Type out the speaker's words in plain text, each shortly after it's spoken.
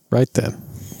Right then.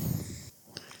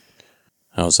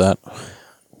 How's that?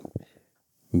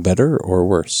 Better or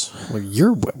worse? Well,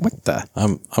 what the?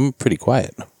 I'm pretty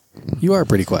quiet. You are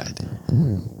pretty quiet.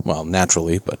 Well,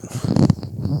 naturally, but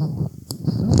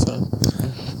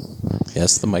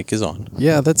yes, the mic is on.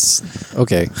 Yeah, that's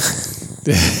okay.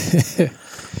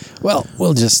 Well,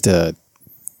 we'll just add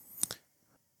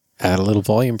a little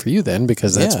volume for you then,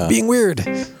 because that's being weird.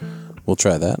 We'll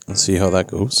try that and see how that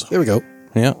goes. There we go.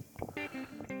 Yeah.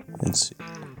 Let's see.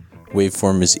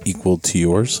 Waveform is equal to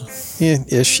yours. Yeah,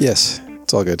 ish. Yes,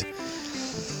 it's all good.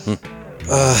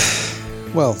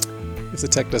 Well, if the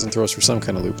tech doesn't throw us for some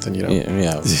kind of loop, then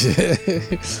Yeah.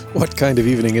 what kind of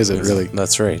evening is it really?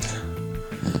 That's right.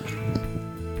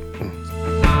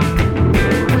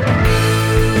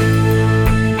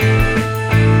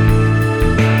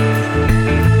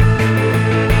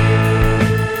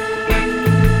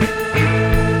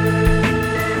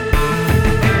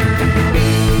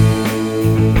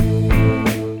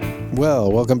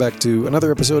 Well, welcome back to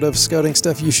another episode of Scouting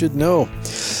Stuff You Should Know.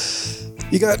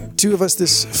 You got two of us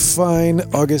this fine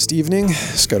August evening.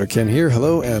 Scouter Ken here,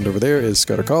 hello, and over there is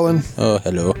Scouter Colin. Oh,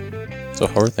 hello. So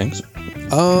how are things?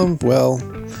 Well,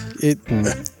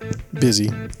 busy.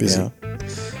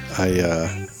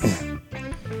 Yeah.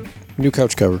 New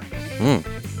couch cover.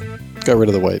 Got rid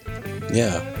of the white.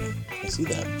 Yeah. I see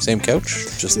that. Same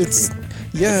couch? Just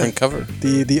different cover.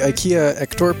 The IKEA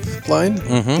Ektorp line.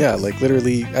 Mm-hmm. Yeah, like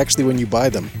literally, actually when you buy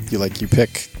them, you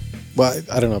pick. Well,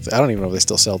 I don't even know if they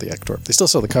still sell the Ektorp. They still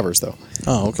sell the covers though.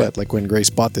 Oh, okay. But like when Grace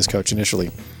bought this couch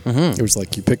initially, it was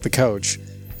like you pick the couch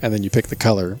and then you pick the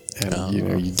color and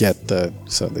you get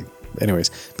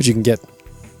anyways, but you can get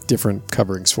different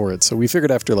coverings for it. So we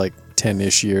figured after like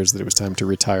 10-ish years that it was time to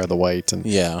retire the white, and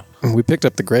we picked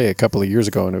up the gray a couple of years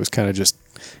ago, and it was kind of just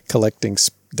collecting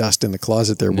dust in the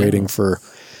closet there, waiting for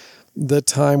the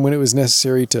time when it was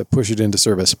necessary to push it into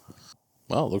service.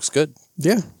 Well, it looks good.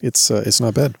 Yeah, it's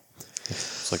not bad.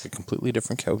 It's like a completely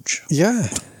different couch. Yeah.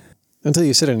 Until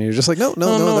you sit in it, you're just like, no,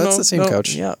 that's the same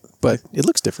couch. Yeah. But it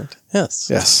looks different. Yes.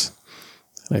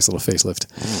 Nice little facelift.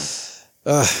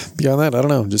 Beyond that, I don't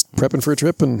know. Just prepping for a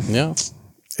trip and... Yeah.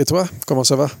 Et toi? Comment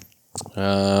ça va?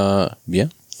 Yeah.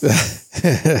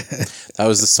 That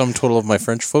was the sum total of my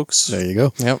French, folks. There you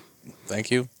go. Yep.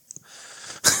 Thank you.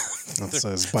 That's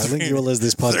as bilingual as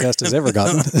this podcast has ever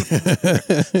gotten.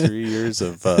 3 years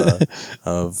of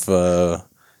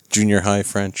junior high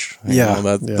French.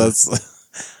 That's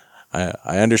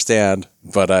I understand,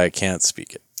 but I can't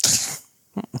speak it.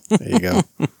 There you go.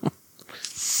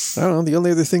 I don't know. The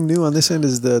only other thing new on this end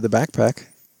is the backpack.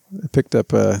 I picked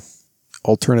up a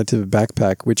alternative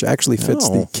backpack, which actually fits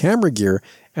the camera gear,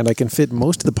 and I can fit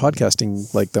most of the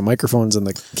podcasting, like the microphones and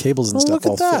the cables and stuff,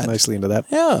 all fit nicely into that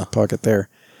pocket there.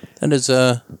 That is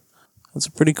that's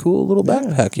a pretty cool little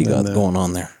backpack you got going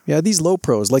on there. Yeah, these Low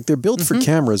Pros, like they're built for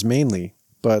cameras mainly,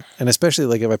 and especially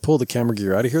like if I pull the camera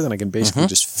gear out of here, then I can basically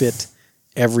just fit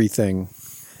everything.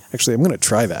 Actually, I'm going to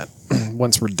try that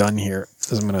once we're done here,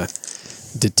 because I'm going to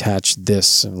detach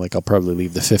this, and like I'll probably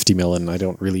leave the 50mm, and I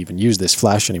don't really even use this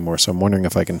flash anymore, so I'm wondering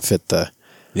if I can fit the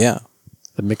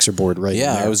mixer board right in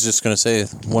there. I was just going to say,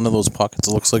 one of those pockets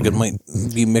looks like it might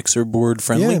be mixer board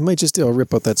friendly. Yeah, it might just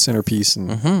rip out that centerpiece,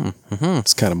 and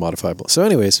it's kind of modifiable. So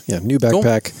anyways, new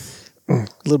backpack, a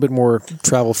little bit more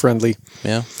travel friendly.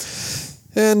 Yeah.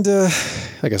 And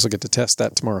I guess I'll get to test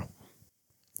that tomorrow.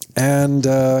 And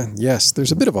yes,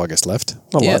 there's a bit of August left.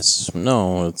 Not a lot.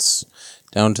 No, it's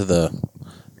down to the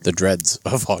dreads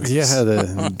of August. Yeah,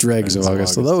 the dregs of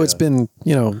August. Although it's been,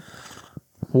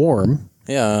 warm.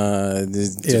 Yeah,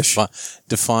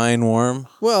 define warm.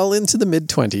 Well, into the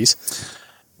mid-20s.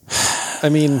 I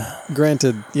mean,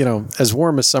 granted, as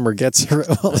warm as summer gets.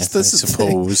 Well, I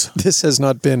suppose this has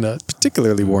not been a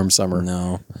particularly warm summer.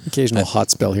 No, occasional hot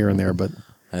spell here and there, but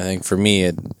I think for me,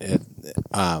 it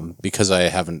because I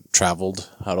haven't traveled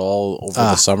at all over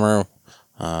the summer.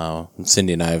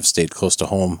 Cindy and I have stayed close to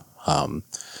home.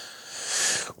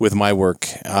 With my work,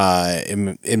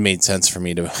 it made sense for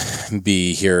me to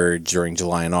be here during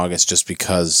July and August, just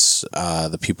because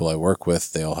the people I work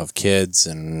with, they all have kids,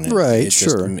 and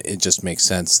it just makes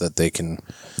sense that they can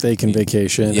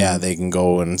vacation. Yeah, they can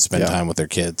go and spend time with their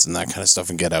kids and that kind of stuff,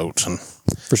 and get out. And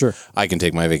for sure, I can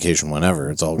take my vacation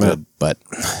whenever. It's all good, but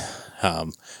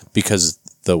because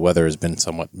the weather has been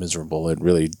somewhat miserable, it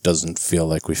really doesn't feel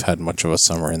like we've had much of a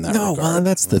summer in that regard. No, well, and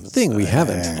that's the thing, we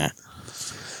haven't.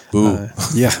 Boo.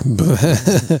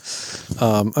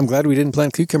 I'm glad we didn't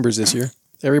plant cucumbers this year.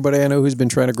 Everybody I know who's been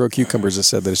trying to grow cucumbers has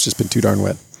said that it's just been too darn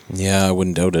wet. Yeah, I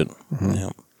wouldn't doubt it. Yeah.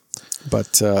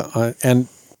 But, and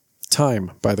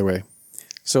time, by the way.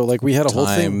 So like we had a whole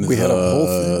thing. We had a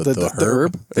whole the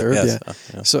herb. The herb, yes.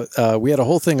 Yeah. So we had a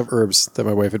whole thing of herbs that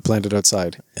my wife had planted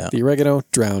outside. Yeah. The oregano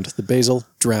drowned. The basil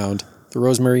drowned. The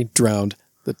rosemary drowned.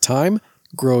 The thyme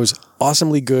grows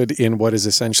awesomely good in what is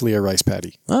essentially a rice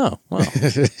paddy. Oh, well.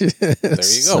 There you go.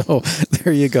 So,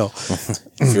 there you go.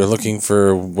 If you're looking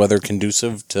for weather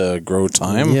conducive to grow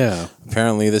thyme,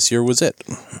 apparently this year was it.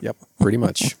 Yep, pretty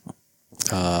much.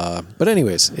 But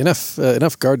anyways,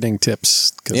 enough gardening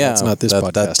tips, because that's not this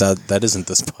podcast. That isn't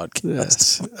this podcast.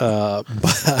 Yes.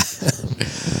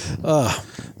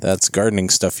 That's gardening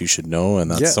stuff you should know, and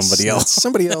that's somebody else.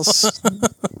 Somebody else.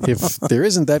 If there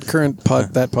isn't that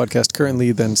podcast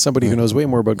currently, then somebody who knows way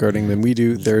more about gardening than we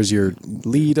do. There's your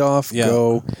lead off. Yeah.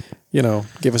 Go,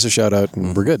 give us a shout out,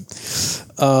 and we're good.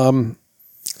 So,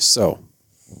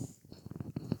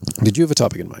 did you have a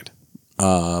topic in mind?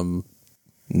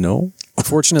 No.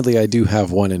 Fortunately, I do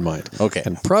have one in mind. Okay.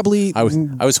 And probably... I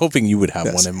was hoping you would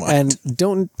have one in mind. And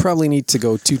don't probably need to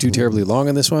go too terribly long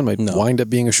on this one. Might wind up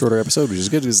being a shorter episode, which is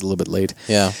good. It's a little bit late.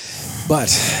 Yeah.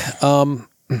 But I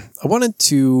wanted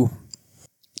to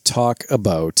talk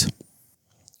about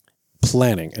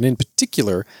planning. And in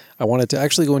particular, I wanted to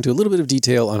actually go into a little bit of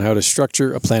detail on how to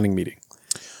structure a planning meeting.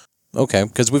 Okay.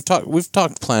 Because we've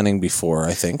talked planning before,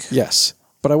 I think. Yes.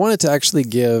 But I wanted to actually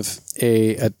give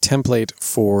a template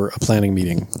for a planning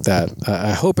meeting that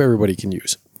I hope everybody can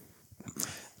use.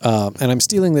 And I'm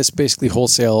stealing this basically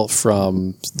wholesale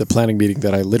from the planning meeting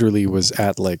that I literally was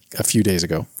at like a few days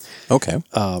ago. Okay.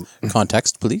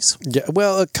 Context, please. Yeah.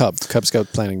 Well, a Cub Scout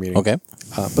planning meeting. Okay.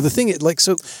 But the thing is,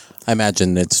 I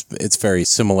imagine it's very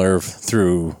similar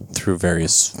through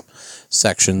various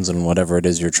sections and whatever it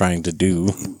is you're trying to do.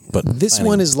 But this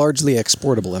one is largely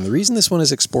exportable. And the reason this one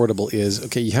is exportable is,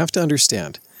 okay, you have to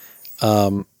understand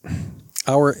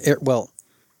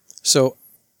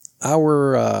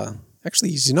actually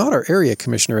he's not our area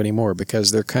commissioner anymore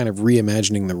because they're kind of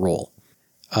reimagining the role.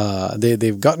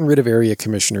 They've gotten rid of area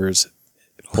commissioners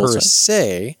per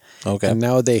se. Okay. And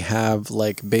now they have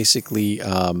basically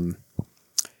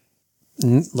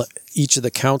each of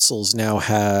the councils now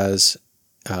has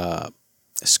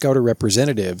Scouter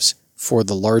representatives for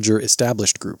the larger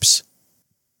established groups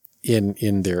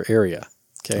in their area.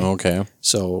 Okay.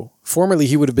 So formerly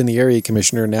he would have been the area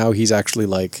commissioner. Now he's actually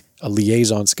like a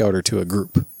liaison Scouter to a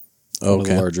group. One of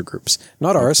the larger groups.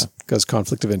 Not ours, because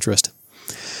conflict of interest.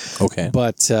 Okay.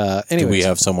 But anyway. Do we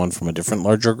have someone from a different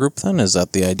larger group then? Is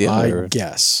that the idea? I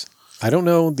guess. I don't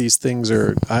know. These things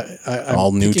are... I'm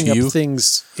all new to you? Up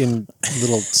things in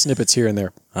little snippets here and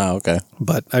there. Oh, okay.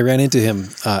 But I ran into him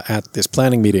at this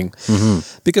planning meeting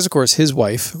because, of course, his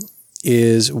wife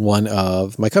is one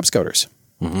of my Cub Scouters.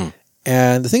 Mm-hmm.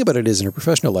 And the thing about it is, in her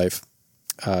professional life,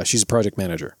 she's a project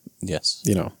manager. Yes.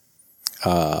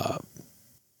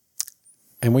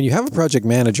 And when you have a project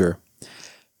manager,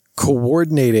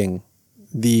 coordinating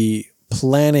the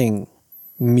planning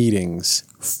meetings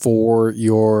for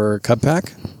your Cub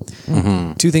Pack,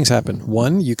 two things happen.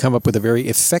 One, you come up with a very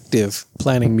effective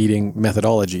planning meeting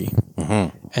methodology.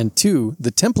 And two,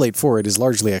 the template for it is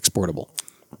largely exportable.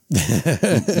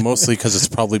 Mostly because it's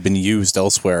probably been used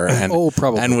elsewhere and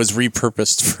and was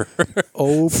repurposed for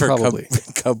probably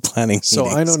Cub planning. So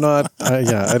meetings.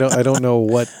 I don't know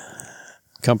what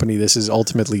company this is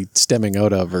ultimately stemming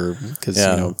out of, or because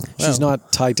she's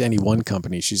not tied to any one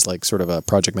company. She's like sort of a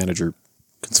project manager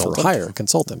consultant. For hire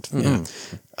consultant. Yeah.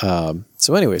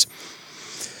 So, anyways,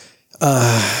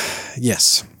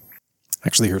 yes,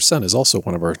 actually, her son is also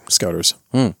one of our Scouters.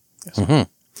 Yes.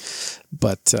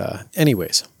 But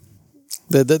anyways.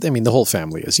 The whole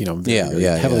family is, very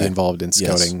heavily involved in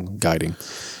scouting, guiding.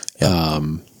 Yeah.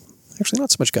 Actually,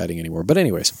 not so much guiding anymore. But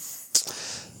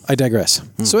anyways, I digress.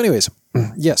 So anyways,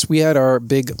 yes, we had our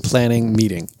big planning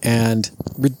meeting and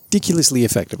ridiculously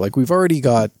effective. Like we've already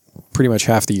got pretty much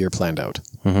half the year planned out.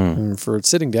 And for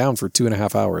sitting down for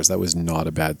 2.5 hours, that was not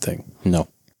a bad thing. No.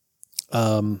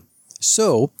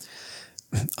 So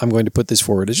I'm going to put this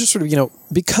forward as just sort of,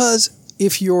 because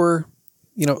if you're,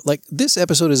 this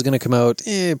episode is going to come out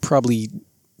probably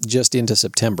just into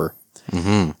September.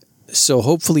 So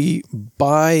hopefully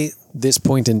by this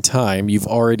point in time, you've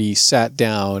already sat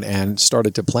down and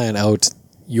started to plan out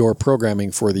your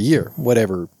programming for the year,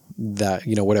 whatever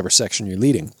section you're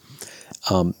leading.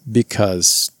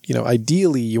 Because,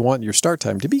 ideally you want your start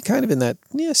time to be kind of in that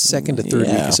second to third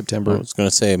week of September. I was going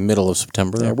to say middle of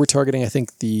September. We're targeting, I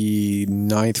think, the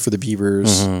 9th for the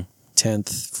Beavers,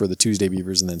 10th for the Tuesday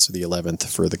Beavers, and then so the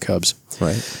 11th for the Cubs.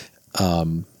 Right.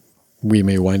 We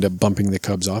may wind up bumping the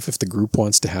Cubs off if the group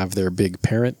wants to have their big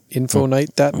parent info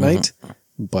night that night,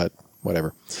 but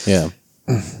whatever. Yeah.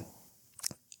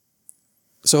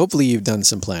 So hopefully you've done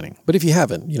some planning. But if you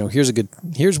haven't,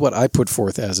 here's what I put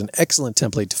forth as an excellent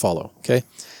template to follow. Okay.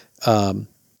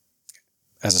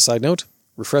 As a side note,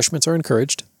 refreshments are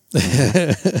encouraged.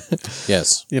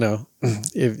 Yes.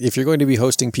 If you're going to be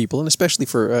hosting people, and especially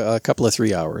for a couple of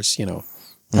 3 hours,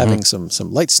 having some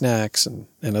light snacks and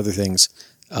other things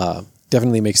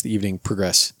definitely makes the evening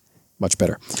progress much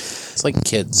better. It's like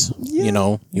kids, you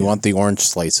want the orange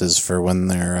slices for when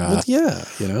they're, a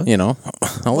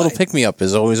little pick-me-up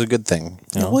is always a good thing.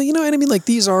 Well, and I mean, like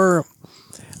these are,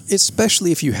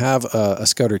 especially if you have a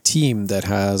scouter team that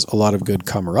has a lot of good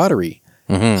camaraderie,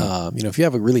 if you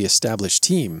have a really established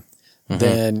team,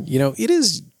 then, it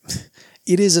is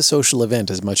a social event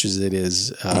as much as it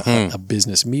is a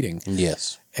business meeting.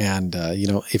 Yes. And,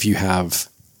 if you have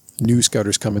new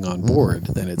scouters coming on board,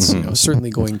 then it's certainly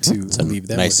going to leave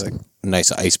them with a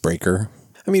nice icebreaker.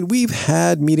 I mean, we've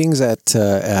had meetings at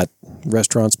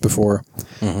restaurants before,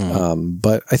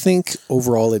 but I think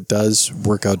overall it does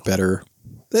work out better.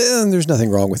 And there's nothing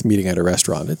wrong with meeting at a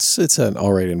restaurant. It's an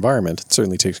all right environment. It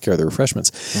certainly takes care of the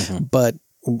refreshments. But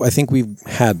I think we've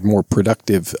had more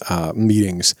productive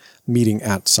meeting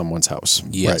at someone's house.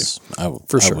 Yes, right?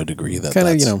 I would agree that kind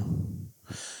of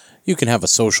you can have a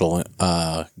social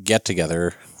get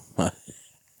together,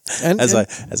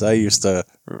 as I used to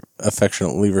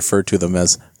affectionately refer to them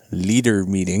as leader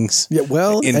meetings. Yeah,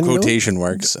 well, in quotation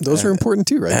marks, those are important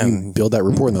too, right? You build that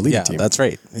rapport in the leader team. Yeah, that's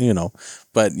right.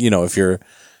 But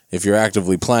if you're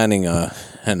actively planning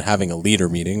and having a leader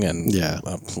meeting and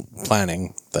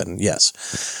planning, then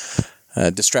yes.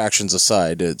 Distractions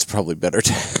aside, it's probably better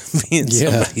to be in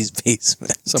somebody's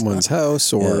basement. Someone's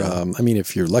house, or,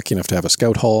 if you're lucky enough to have a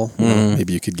scout hall,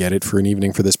 maybe you could get it for an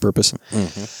evening for this purpose.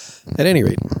 At any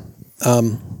rate,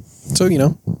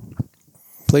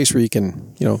 place where you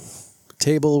can,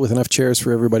 table with enough chairs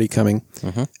for everybody coming.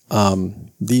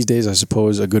 These days, I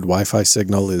suppose a good Wi-Fi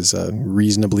signal is a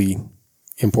reasonably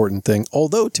important thing.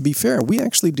 Although, to be fair, we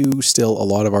actually do still a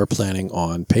lot of our planning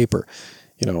on paper.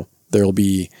 There'll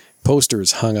be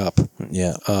posters hung up and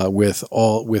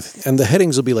the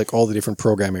headings will be like all the different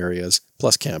program areas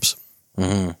plus camps.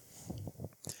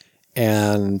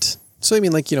 And so,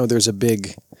 there's a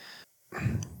big,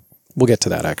 we'll get to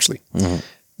that actually.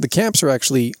 The camps are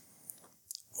actually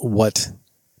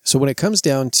so when it comes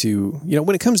down to,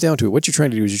 what you're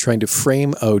trying to do is you're trying to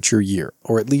frame out your year,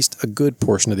 or at least a good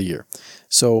portion of the year.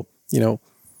 So,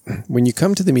 when you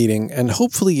come to the meeting, and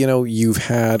hopefully, you've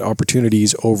had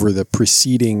opportunities over the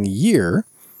preceding year,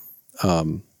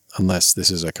 unless this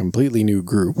is a completely new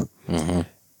group.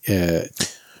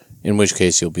 In which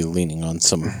case, you'll be leaning on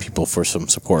some people for some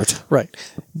support. Right.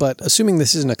 But assuming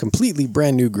this isn't a completely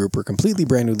brand new group or completely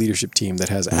brand new leadership team that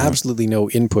has absolutely no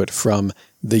input from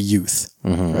the youth,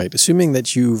 right? Assuming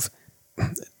that you've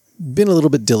been a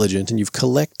little bit diligent and you've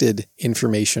collected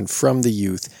information from the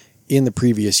youth in the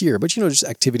previous year, but just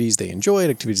activities they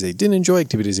enjoyed, activities they didn't enjoy,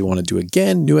 activities they want to do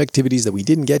again, new activities that we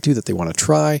didn't get to that they want to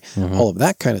try, all of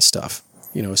that kind of stuff.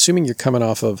 Assuming you're coming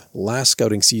off of last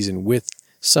scouting season with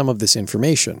some of this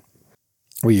information,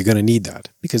 well, you're going to need that,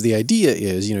 because the idea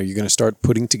is, you're going to start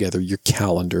putting together your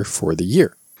calendar for the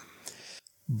year.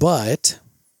 But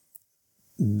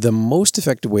the most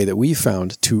effective way that we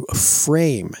found to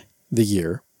frame the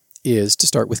year is to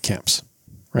start with camps,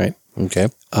 right? Okay.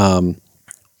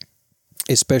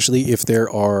 Especially if there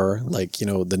are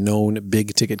the known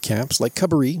big ticket camps like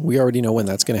Cubbery, we already know when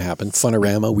that's going to happen.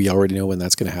 Funorama, we already know when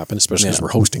that's going to happen, especially because we're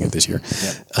hosting it this year.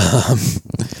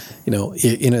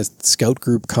 In a scout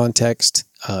group context,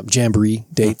 Jamboree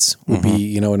dates would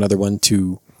be, another one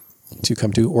to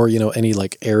come to, or, any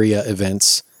area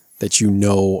events that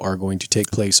are going to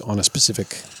take place on a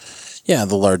specific. Yeah,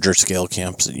 the larger scale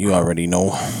camps that you already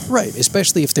know. Right,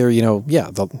 especially if they're,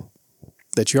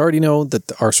 that you already know that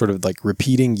are sort of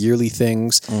repeating yearly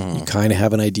things. You kind of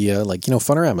have an idea.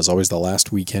 Funorama is always the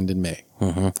last weekend in May,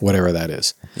 whatever that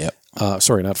is. Yep.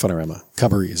 Sorry, not Funorama.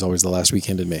 Cubbery is always the last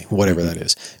weekend in May, whatever that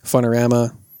is.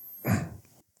 Funorama,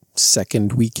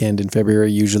 second weekend in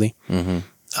February, usually, in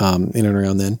and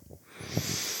around then.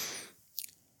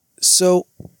 So,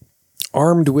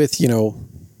 armed with,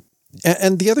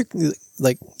 and the other,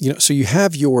 so you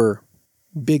have your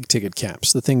big ticket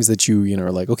camps, the things that you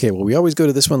are like, okay, well, we always go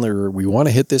to this one, or we want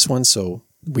to hit this one, so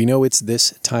we know it's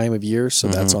this time of year, so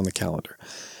that's on the calendar.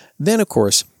 Then, of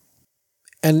course,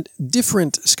 and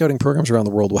different scouting programs around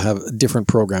the world will have different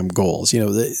program goals.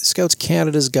 The Scouts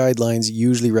Canada's guidelines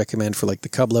usually recommend for the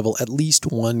Cub level at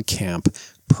least one camp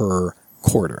per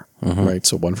quarter, right?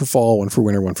 So one for fall, one for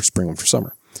winter, one for spring, one for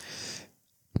summer.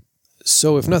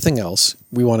 So if nothing else,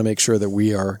 we want to make sure that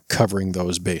we are covering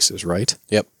those bases, right?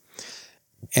 Yep.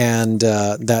 And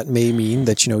that may mean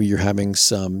that, you're having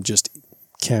some just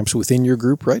camps within your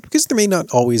group, right? Because there may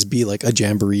not always be like a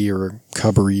jamboree or a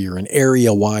cubbery or an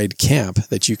area-wide camp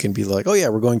that you can be like, oh yeah,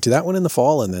 we're going to that one in the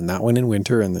fall and then that one in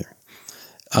winter. And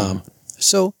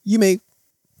so you may,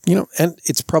 and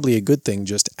it's probably a good thing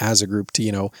just as a group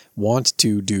to,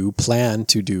 plan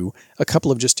to do a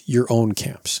couple of just your own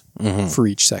camps for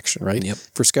each section, right? Yep.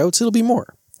 For Scouts, it'll be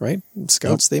more, right?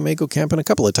 Scouts, they may go camping a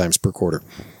couple of times per quarter.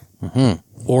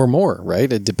 Or more,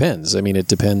 right? It depends. I mean, it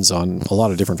depends on a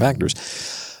lot of different factors.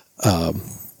 The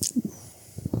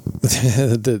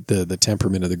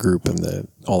temperament of the group and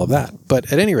all of that.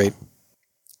 But at any rate,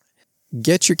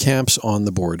 get your camps on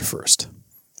the board first.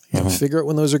 Figure out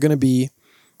when those are going to be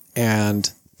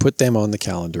and put them on the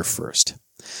calendar first.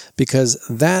 Because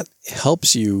that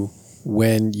helps you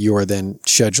when you're then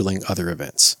scheduling other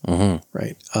events,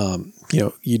 right?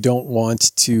 You don't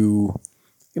want to...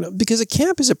 because a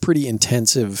camp is a pretty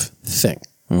intensive thing,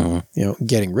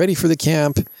 getting ready for the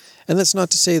camp. And that's not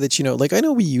to say that, I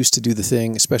know we used to do the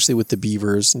thing, especially with the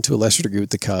Beavers and to a lesser degree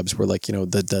with the Cubs, where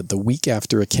the week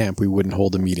after a camp, we wouldn't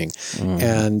hold a meeting.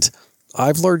 And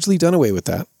I've largely done away with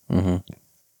that.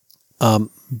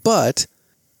 But,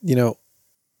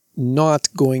 not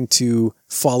going to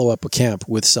follow up a camp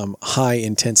with some high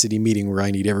intensity meeting where I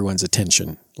need everyone's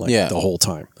attention the whole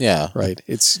time. Yeah. Right.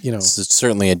 It's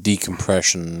certainly a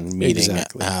decompression meeting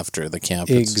after the camp.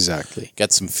 Exactly.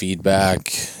 Get some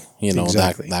feedback,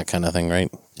 that kind of thing,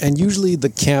 right? And usually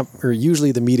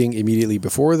the meeting immediately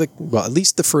before at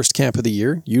least the first camp of the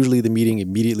year, usually the meeting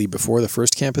immediately before the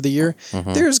first camp of the year,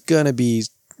 there's going to be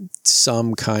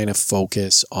some kind of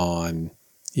focus on,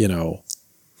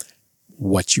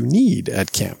 what you need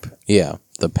at camp. Yeah,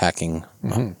 the packing.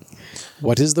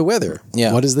 What is the weather?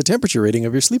 Yeah. What is the temperature rating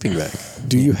of your sleeping bag?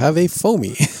 Do you have a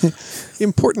foamy?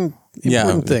 important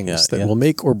things that will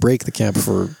make or break the camp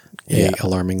for a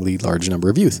alarmingly large number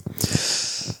of youth.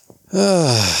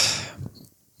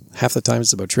 Half the time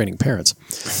it's about training parents.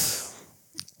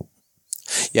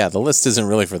 Yeah, the list isn't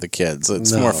really for the kids.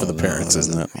 It's more for the parents,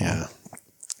 isn't it? Yeah.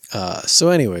 So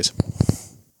anyways,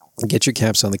 get your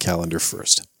camps on the calendar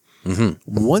first.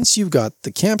 Once you've got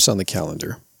the camps on the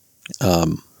calendar,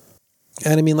 and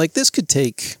I mean, this could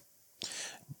take...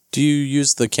 Do you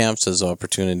use the camps as an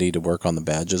opportunity to work on the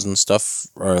badges and stuff?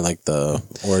 Or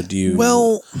do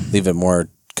you leave it more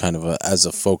kind of as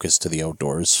a focus to the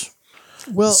outdoors?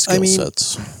 Well,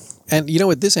 sets? And you know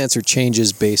what? This answer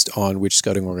changes based on which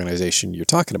scouting organization you're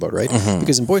talking about, right?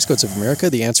 Because in Boy Scouts of America,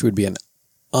 the answer would be an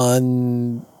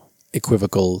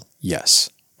unequivocal yes.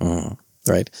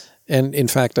 Right? And in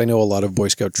fact, I know a lot of Boy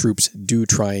Scout troops do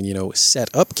try and,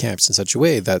 set up camps in such a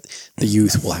way that the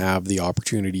youth will have the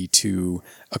opportunity to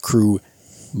accrue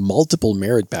multiple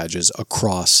merit badges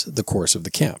across the course of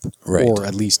the camp. Right. Or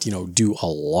at least, do a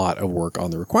lot of work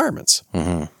on the requirements.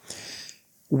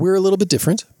 We're a little bit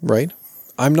different, right?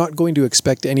 I'm not going to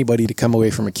expect anybody to come away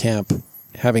from a camp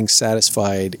having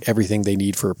satisfied everything they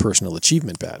need for a personal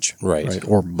achievement badge. Right.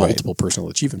 Or multiple personal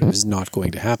achievement badges. Is not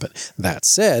going to happen. That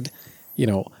said,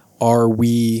 are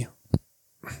we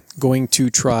going to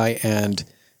try and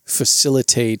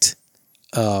facilitate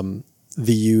the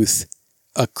youth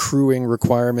accruing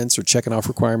requirements or checking off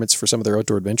requirements for some of their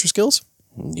outdoor adventure skills?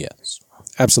 Yes.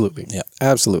 Absolutely. Yeah.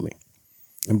 Absolutely.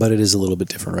 But it is a little bit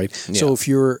different, right? Yeah. So if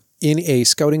you're in a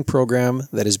scouting program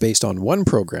that is based on one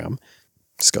program,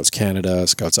 Scouts Canada,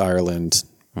 Scouts Ireland,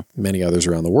 many others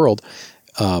around the world,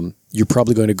 you're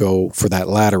probably going to go for that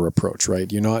latter approach,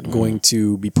 right? You're not going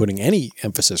to be putting any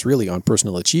emphasis really on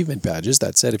personal achievement badges.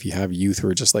 That said, if you have youth who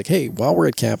are just like, hey, while we're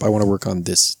at camp, I want to work on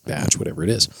this badge, whatever it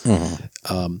is.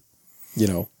 If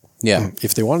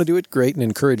they want to do it, great, and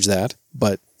encourage that,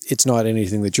 but it's not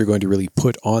anything that you're going to really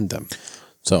put on them.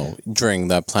 So during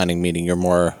that planning meeting, you're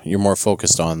more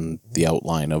focused on the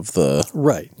outline of the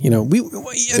right.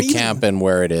 The camp and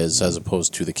where it is, as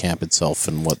opposed to the camp itself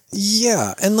and what.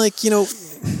 Yeah, and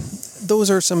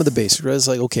those are some of the basics. Right? It's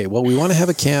like, okay, well, we want to have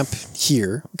a camp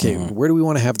here. Okay, where do we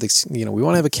want to have this? We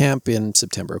want to have a camp in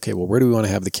September. Okay, well, where do we want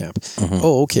to have the camp?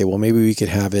 Oh, okay, well, maybe we could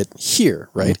have it here,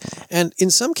 right? And in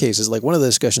some cases, like one of the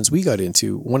discussions we got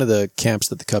into, one of the camps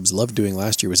that the Cubs loved doing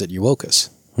last year was at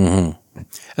Iwokas. And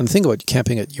the thing about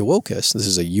camping at Iwokas, this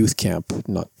is a youth camp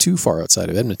not too far outside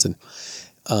of Edmonton.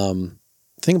 The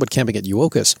thing about camping at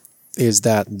Iwokas is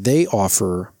that they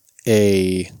offer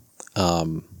I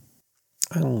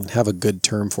don't have a good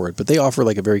term for it, but they offer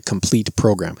a very complete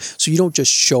program. So you don't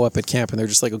just show up at camp and they're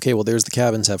just like, okay, well, there's the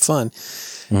cabins, have fun.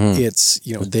 It's,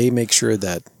 they make sure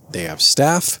that they have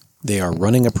staff. They are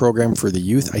running a program for the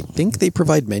youth. I think they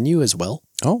provide menu as well.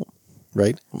 Oh.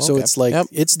 right? Okay. So it's like,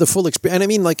 it's the full experience. And I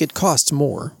mean, like, it costs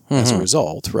more as a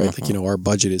result, right? Like, our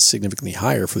budget is significantly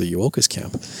higher for the Uokas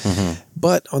camp.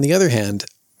 But on the other hand,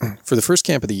 for the first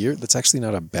camp of the year, that's actually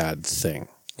not a bad thing,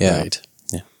 right?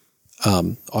 Yeah.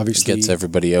 Obviously, it gets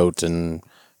everybody out, and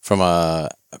from a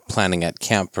planning at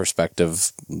camp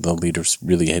perspective, the leaders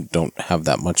really don't have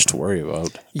that much to worry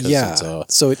about. Yeah.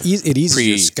 So it eases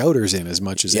your scouters in as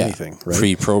much as anything, right?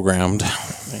 Pre-programmed.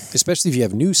 Especially if you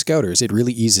have new scouters, it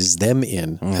really eases them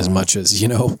in as much as,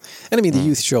 and I mean, the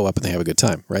youth show up and they have a good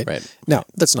time, right? Now,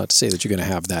 that's not to say that you're going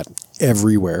to have that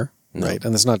everywhere, right?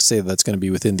 And that's not to say that that's going to be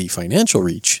within the financial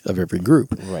reach of every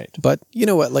group. Right. But you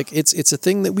know what? Like, it's a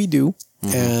thing that we do,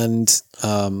 and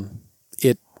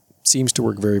it seems to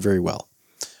work very, very well.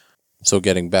 So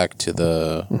getting back to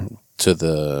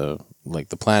the like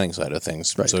the planning side of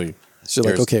things, right? So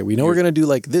like, okay, we know we're going to do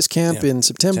like this camp in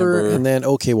September, and then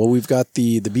okay, well, we've got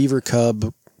the Beaver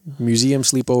Cub Museum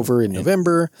sleepover in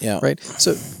November, right?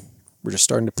 So we're just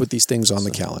starting to put these things on the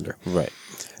calendar, right?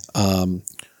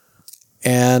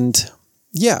 And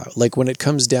yeah, like when it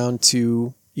comes down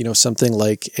to something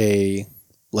like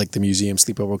the museum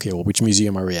sleepover. Okay, well, which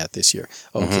museum are we at this year?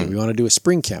 Okay, we want to do a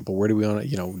spring camp, but where do we want to,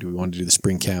 do we want to do the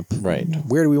spring camp? Right.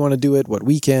 Where do we want to do it? What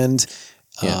weekend?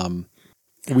 Yeah.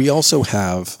 We also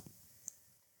have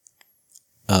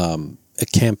a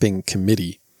camping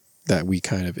committee that we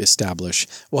kind of establish.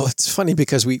 Well, it's funny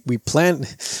because we kind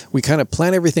of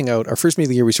plan everything out. Our first meeting of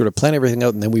the year, we sort of plan everything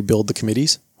out, and then we build the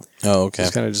committees. Oh, okay.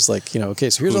 It's kind of just like, okay,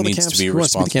 so here's all the camps. Who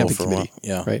wants to be the camping committee?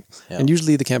 Yeah. Right? Yeah. And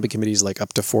usually the camping committee is like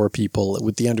up to 4 people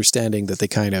with the understanding that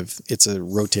it's a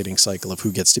rotating cycle of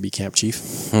who gets to be camp chief.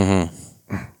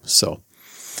 So,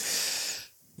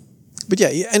 but yeah,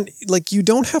 and like you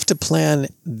don't have to plan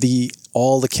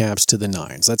all the camps to the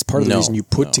nines. That's part of the reason you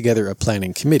put together a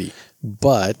planning committee.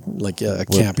 But like a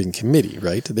camping committee,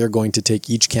 right? They're going to take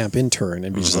each camp in turn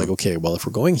and be just like, okay, well, if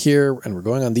we're going here and we're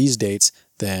going on these dates,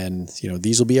 then,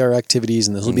 these will be our activities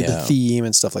and this will be the theme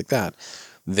and stuff like that.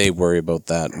 They worry about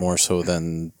that more so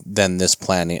than this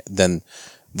planning, than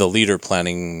the leader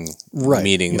planning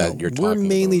meeting that you're talking about. We're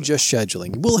mainly just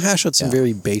scheduling. We'll hash out some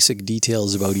very basic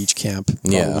details about each camp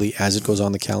probably as it goes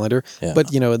on the calendar. Yeah.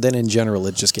 But, then in general,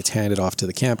 it just gets handed off to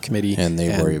the camp committee. And they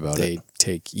worry about it. They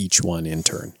take each one in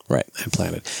turn. Right. And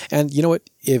plan it. And you know what?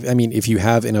 If you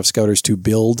have enough scouters to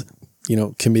build,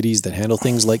 committees that handle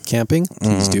things like camping,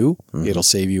 please do. It'll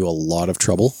save you a lot of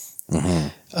trouble.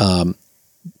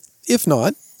 If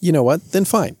not, you know what? Then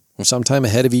fine. Sometime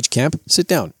ahead of each camp, sit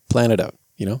down, plan it out.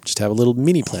 Just have a little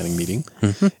mini planning meeting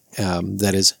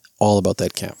that is all about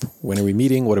that camp. When are we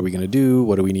meeting? What are we going to do?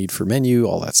 What do we need for menu?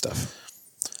 All that stuff.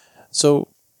 So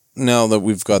now that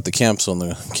we've got the camps on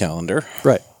the calendar,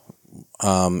 right?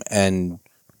 And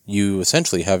you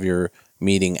essentially have your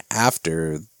meeting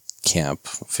after camp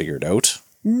figured out,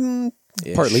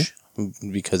 partly.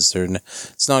 Because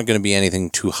it's not going to be anything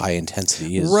too high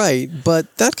intensity. Right,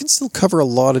 but that can still cover a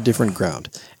lot of different ground.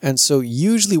 And so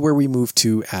usually where we move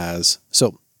to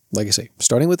like I say,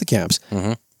 starting with the camps,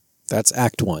 that's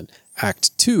Act 1.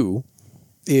 Act 2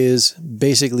 is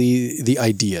basically the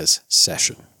ideas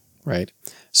session, right?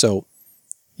 So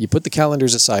you put the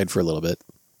calendars aside for a little bit,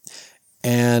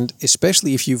 and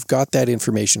especially if you've got that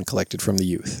information collected from the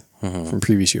youth, from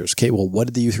previous years. Okay, well, what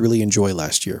did the youth really enjoy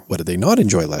last year? What did they not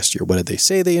enjoy last year? What did they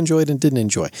say they enjoyed and didn't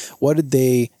enjoy? What did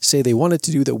they say they wanted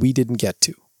to do that we didn't get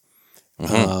to?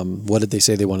 What did they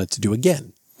say they wanted to do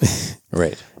again?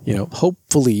 Right.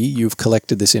 Hopefully you've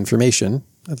collected this information,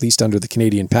 at least under the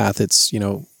Canadian Path. It's,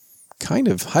 kind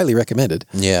of highly recommended.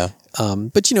 Yeah.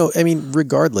 But,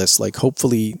 regardless, like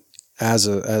hopefully as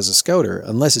a scouter,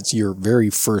 unless it's your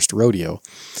very first rodeo,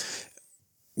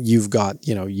 you've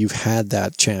had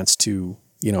that chance to,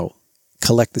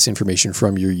 collect this information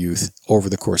from your youth over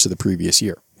the course of the previous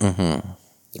year.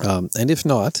 And if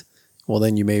not, well,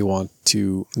 then you may want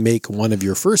to make one of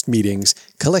your first meetings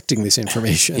collecting this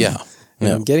information.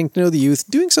 Getting to know the youth,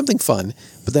 doing something fun,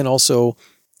 but then also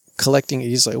collecting.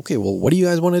 It's like, okay, well, what do you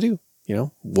guys want to do?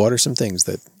 What are some things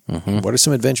that, what are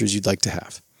some adventures you'd like to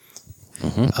have?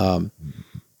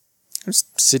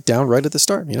 Just sit down right at the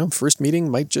start. First meeting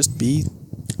might just be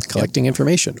collecting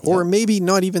information, or maybe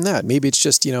not even that. Maybe it's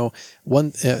just,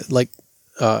 one,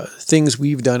 things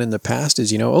we've done in the past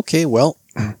is, okay, well,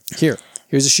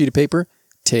 here's a sheet of paper,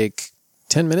 take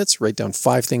 10 minutes, write down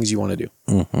 5 things you want to do.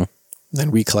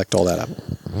 Then we collect all that up.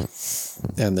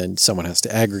 And then someone has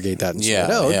to aggregate that and sort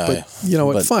it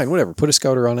out. But fine, whatever. Put a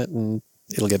scouter on it and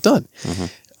it'll get done.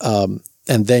 And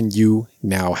then you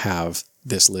now have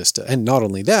this list. And not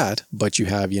only that, but you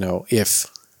have, if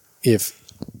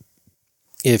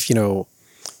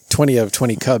 20 out of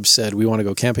 20 Cubs said, we want to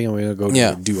go camping and we want to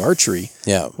go do archery.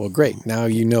 Yeah. Well, great. Now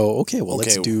you know,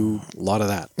 let's do a lot of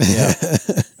that. Yeah.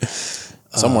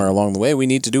 Somewhere along the way, we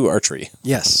need to do archery.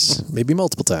 Yes. Maybe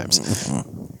multiple times.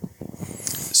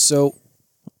 So,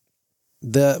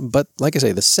 but like I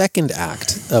say, the second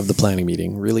act of the planning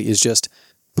meeting really is just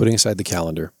putting aside the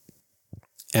calendar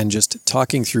and just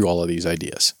talking through all of these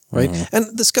ideas, right?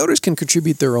 And the Scouters can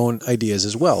contribute their own ideas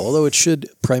as well, although it should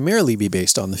primarily be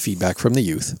based on the feedback from the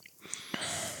youth.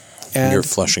 And you're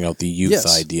fleshing out the youth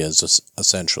ideas,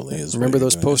 essentially. Remember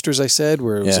those posters I said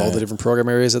where it was all the different program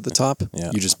areas at the top?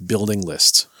 Yeah. You're just building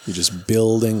lists. You're just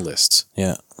building lists.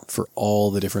 Yeah. For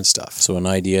all the different stuff. So an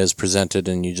idea is presented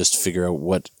and you just figure out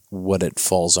what it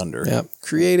falls under. Yeah.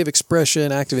 Creative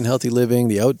expression, active and healthy living,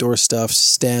 the outdoor stuff,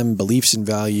 STEM, beliefs and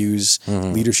values,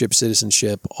 leadership,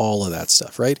 citizenship, all of that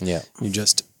stuff, right? Yeah. You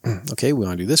just, okay, we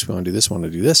want to do this, we want to do this, we want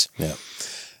to do this. Yeah.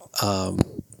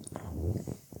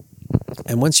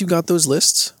 And once you got those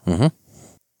lists,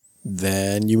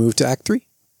 then you move to Act 3,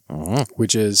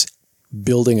 which is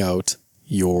building out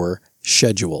your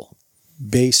schedule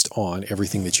based on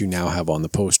everything that you now have on the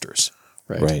posters,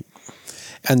 right? Right.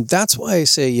 And that's why I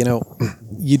say,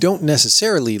 you don't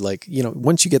necessarily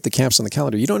once you get the camps on the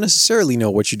calendar, you don't necessarily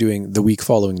know what you're doing the week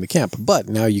following the camp. But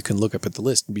now you can look up at the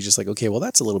list and be just like, okay, well,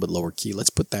 that's a little bit lower key. Let's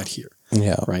put that here.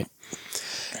 Yeah. Right.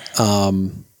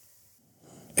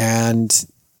 And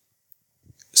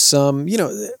some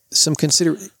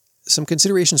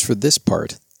considerations for this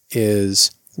part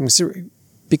is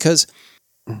because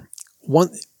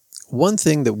one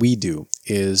thing that we do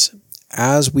is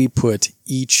as we put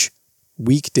each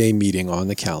weekday meeting on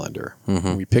the calendar,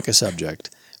 we pick a subject,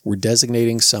 we're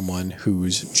designating someone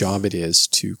whose job it is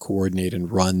to coordinate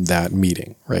and run that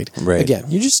meeting, right? Right. Again,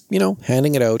 you're just,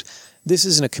 handing it out. This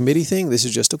isn't a committee thing. This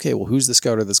is just, okay, well, who's the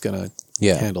Scouter that's going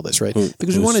to handle this, right?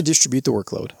 Because we want to distribute the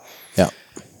workload. Yeah.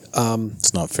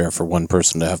 It's not fair for one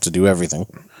person to have to do everything.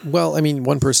 Well, I mean,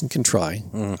 one person can try.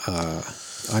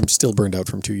 I'm still burned out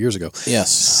from 2 years ago.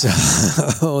 Yes.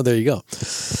 So, there you go.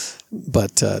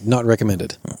 But not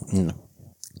recommended. No.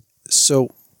 So,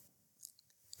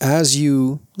 as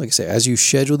you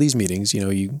schedule these meetings,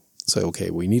 you say, okay,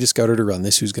 we need a Scouter to run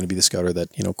this. Who's going to be the Scouter that,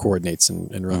 coordinates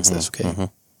and runs this? Okay.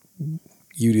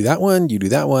 You do that one. You do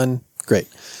that one. Great.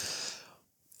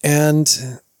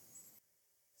 And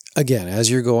again, as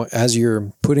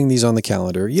you're putting these on the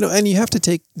calendar, and you have to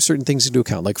take certain things into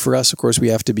account. Like for us, of course, we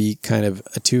have to be kind of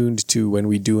attuned to when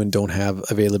we do and don't have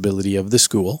availability of the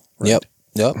school. Right?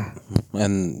 Yep.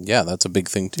 And that's a big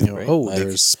thing too, right?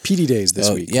 There's PD days this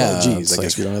week. Yeah. Oh, geez, I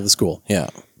guess we don't have the school. Yeah.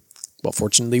 Well,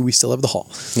 fortunately, we still have the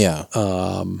hall. Yeah.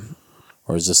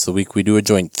 Or is this the week we do a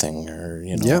joint thing, or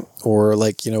Yeah. Or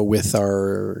with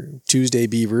our Tuesday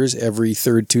Beavers, every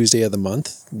third Tuesday of the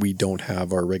month, we don't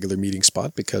have our regular meeting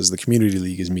spot because the community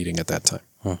league is meeting at that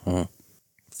time.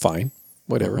 Fine,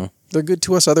 whatever. They're good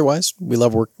to us. Otherwise, we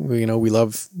love work. We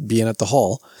love being at the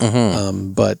hall.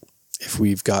 But if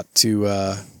we've got to,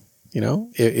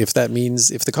 if that means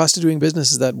if the cost of doing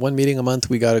business is that one meeting a month,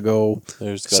 we got to go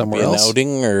there's gotta somewhere be an else.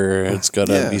 outing, or it's got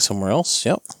to be somewhere else.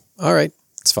 Yep. All right,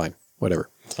 it's fine. Whatever.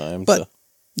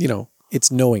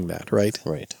 It's knowing that, right?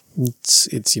 Right.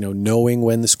 It's knowing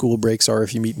when the school breaks are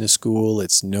if you meet in a school.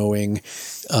 It's knowing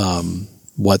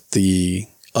what the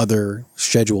other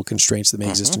schedule constraints that may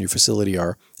exist in your facility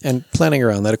are and planning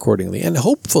around that accordingly. And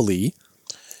hopefully...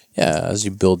 as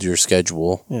you build your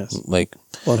schedule. Yes. Well,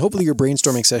 and hopefully your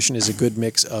brainstorming session is a good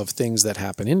mix of things that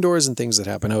happen indoors and things that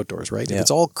happen outdoors, right? Yeah. If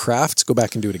it's all crafts, go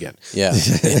back and do it again. Yeah.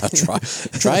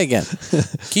 Try again.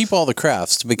 Keep all the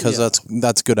crafts because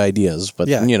that's good ideas, but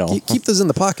keep those in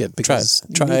the pocket because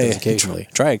you need those occasionally.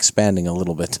 Try expanding a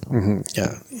little bit.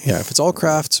 Yeah. If it's all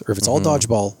crafts or if it's all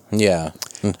dodgeball,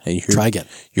 try again.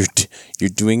 You're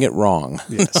doing it wrong.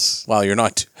 Yes. Well, you're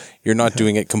not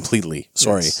doing it completely.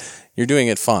 Sorry. Yes. You're doing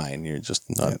it fine. You're just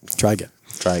not. Try again.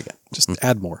 Just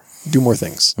add more. Do more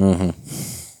things.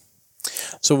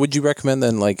 So would you recommend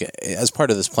then, as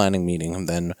part of this planning meeting,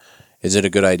 then is it a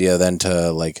good idea then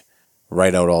to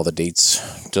write out all the dates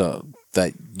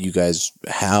that you guys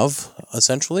have,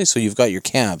 essentially? So you've got your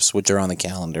camps, which are on the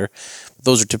calendar.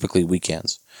 Those are typically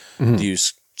weekends. Do you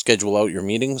schedule out your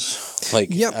meetings?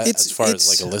 As far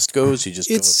as a list goes, you just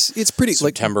it's pretty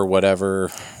September whatever.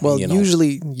 Well,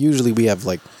 usually we have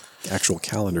actual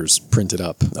calendars printed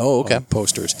up. Oh, okay. On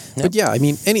posters. Yep. But I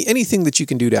mean anything that you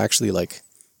can do to actually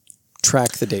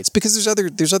track the dates, because there's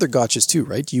other gotchas too,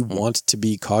 right? You want to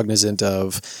be cognizant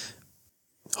of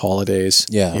holidays.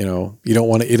 Yeah. You don't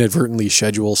want to inadvertently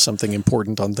schedule something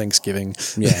important on Thanksgiving.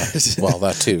 Yeah. Well,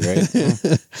 that too, right?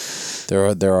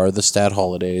 There are the stat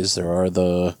holidays. There are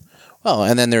the Well,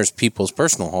 and then there's people's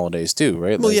personal holidays too,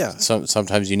 right? Well, yeah.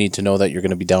 Sometimes you need to know that you're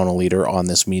going to be down a liter on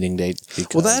this meeting date.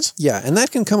 Well, and that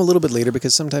can come a little bit later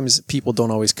because sometimes people don't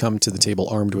always come to the table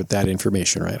armed with that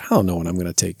information, right? I don't know when I'm going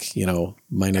to take,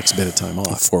 my next bit of time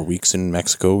off. 4 weeks in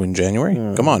Mexico in January?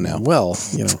 Come on now. Well,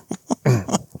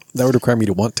 that would require me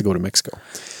to want to go to Mexico.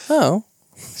 Oh.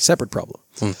 Separate problem.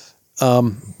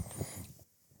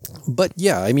 But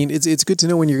yeah, I mean, it's good to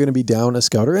know when you're going to be down a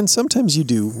scouter, and sometimes you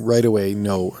do right away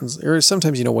know, or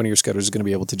sometimes one of your scouters is going to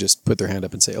be able to just put their hand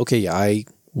up and say, okay, yeah, I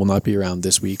will not be around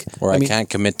this week. Or I can't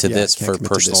commit to this for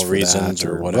personal reasons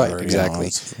or whatever. Right,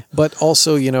 exactly. But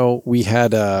also, we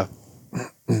had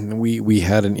we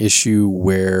had an issue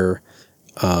where,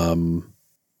 our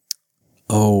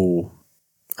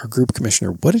group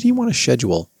commissioner, what did he want to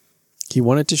schedule? He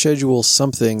wanted to schedule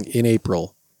something in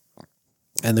April.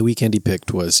 And the weekend he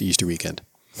picked was Easter weekend.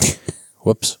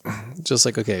 Whoops. Just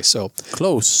like, okay, so.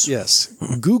 Close. Yes.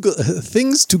 Google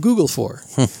things to Google for.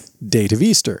 Date of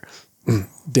Easter.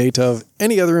 Date of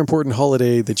any other important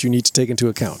holiday that you need to take into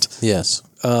account. Yes.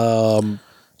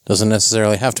 Doesn't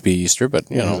necessarily have to be Easter, but,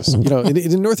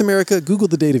 in North America, Google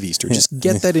the date of Easter. Just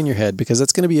get that in your head because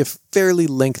that's going to be a fairly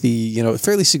lengthy,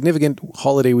 fairly significant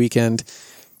holiday weekend.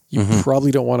 You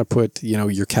probably don't want to put,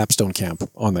 your capstone camp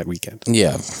on that weekend.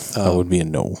 Yeah, that would be a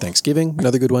no. Thanksgiving,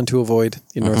 another good one to avoid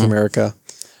in North America.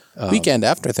 Weekend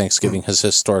after Thanksgiving has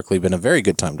historically been a very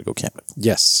good time to go camping.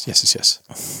 Yes.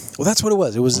 Well, that's what it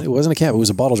was. It wasn't a camp. It was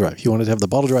a bottle drive. He wanted to have the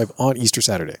bottle drive on Easter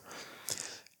Saturday.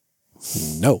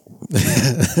 No.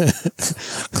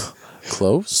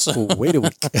 Close. Wait a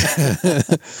week.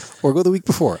 Or go the week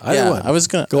before. Either one. I was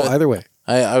going to go either way.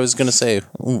 I was going to say,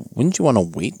 wouldn't you want to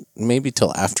wait maybe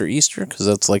till after Easter? Because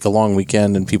that's like a long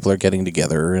weekend and people are getting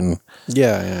together. And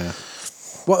yeah.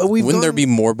 Well, wouldn't there be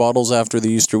more bottles after the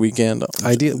Easter weekend?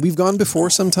 We've gone before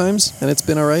sometimes and it's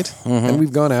been all right. And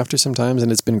we've gone after sometimes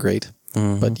and it's been great.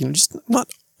 But, just not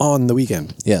on the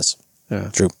weekend. Yes.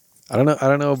 Yeah. True. I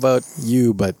don't know about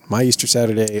you, but my Easter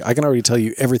Saturday, I can already tell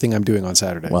you everything I'm doing on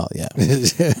Saturday. Well, yeah.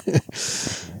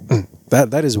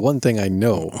 That is one thing I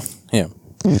know. Yeah.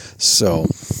 So,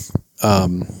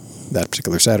 that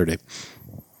particular Saturday.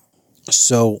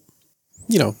 So,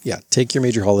 take your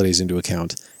major holidays into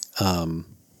account.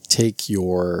 Take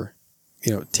your,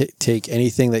 take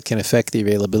anything that can affect the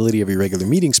availability of your regular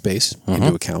meeting space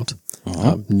into account.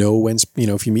 Know when,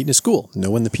 if you meet in a school,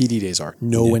 know when the PD days are.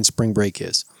 Know when spring break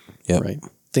is. Yep. Right?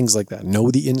 Things like that.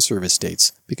 Know the in-service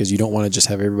dates because you don't want to just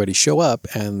have everybody show up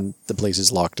and the place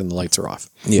is locked and the lights are off.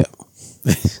 Yeah.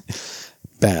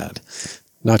 Bad.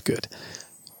 Not good.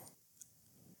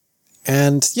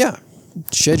 And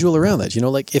schedule around that.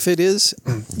 If it is,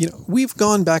 we've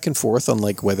gone back and forth on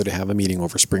whether to have a meeting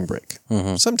over spring break.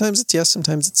 Sometimes it's yes,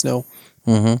 sometimes it's no.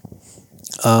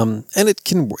 And it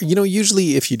can,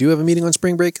 usually if you do have a meeting on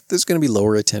spring break, there's going to be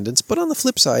lower attendance. But on the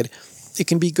flip side, it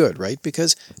can be good, right?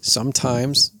 Because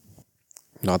sometimes,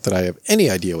 not that I have any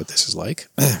idea what this is like,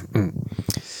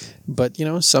 but,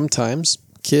 sometimes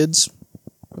kids,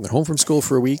 when they're home from school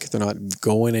for a week, they're not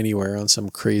going anywhere on some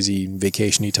crazy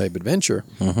vacation-y type adventure.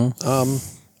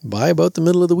 By about the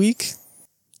middle of the week,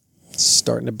 it's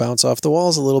starting to bounce off the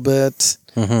walls a little bit,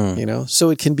 so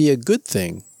it can be a good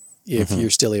thing if you're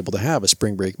still able to have a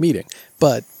spring break meeting.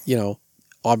 But,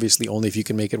 obviously only if you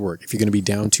can make it work. If you're going to be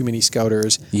down too many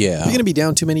scouters, if you're going to be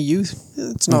down too many youth,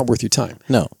 it's not worth your time.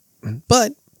 No.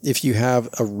 But if you have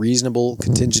a reasonable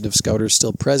contingent of scouters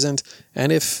still present,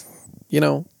 and if,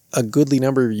 a goodly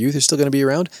number of youth are still going to be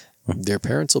around, their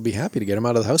parents will be happy to get them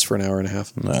out of the house for an hour and a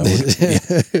half.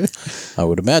 I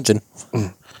would imagine.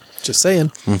 Just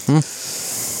saying.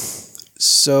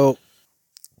 So,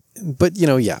 but,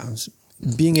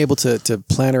 being able to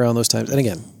plan around those times, and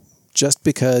again, just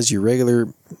because your regular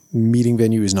meeting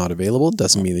venue is not available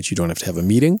doesn't mean that you don't have to have a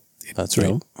meeting. That's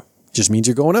right. Just means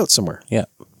you're going out somewhere. Yeah.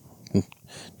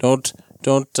 Don't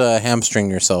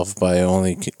hamstring yourself by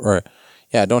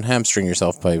don't hamstring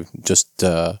yourself by just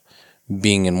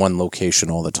being in one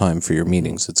location all the time for your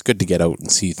meetings. It's good to get out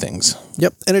and see things.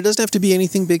 Yep. And it doesn't have to be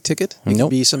anything big ticket. It can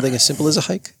be something as simple as a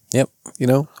hike. Yep.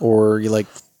 Or you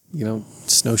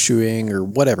snowshoeing or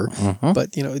whatever.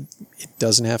 But, it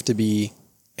doesn't have to be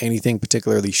anything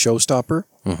particularly showstopper.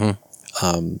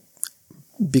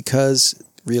 Because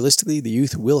realistically, the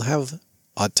youth will have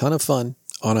a ton of fun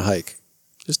on a hike.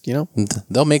 Just,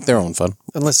 they'll make their own fun.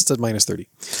 Unless it's at minus 30.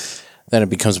 Then it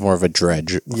becomes more of a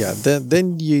dredge. Yeah,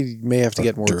 then you may have to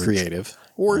get more creative.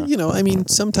 Or,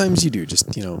 sometimes you do just,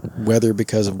 weather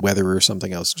because of weather or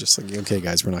something else. Just like, okay,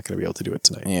 guys, we're not going to be able to do it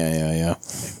tonight. Yeah.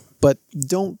 But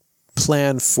don't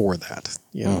plan for that.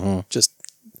 Just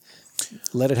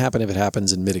let it happen if it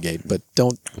happens and mitigate, but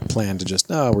don't plan to just,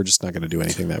 we're just not going to do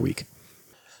anything that week.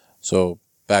 So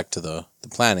back to the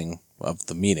planning of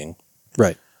the meeting.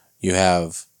 Right. You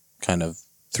have kind of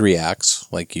 3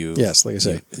 acts, like you. Yes, like I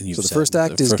say. So the first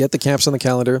act is get the camps on the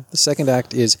calendar. The second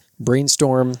act is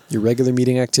brainstorm your regular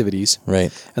meeting activities.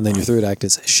 Right. And then your third act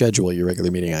is schedule your regular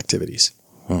meeting activities.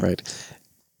 Right.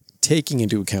 Taking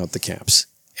into account the camps.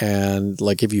 And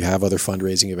like if you have other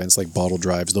fundraising events like bottle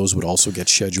drives, those would also get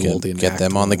scheduled in. Get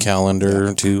them on the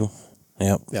calendar too.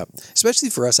 Yep. Yep.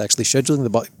 Especially for us, actually,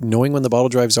 scheduling knowing when the bottle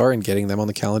drives are and getting them on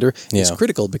the calendar is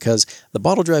critical because the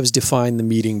bottle drives define the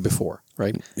meeting before,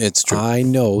 right? It's true. I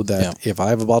know that if I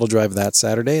have a bottle drive that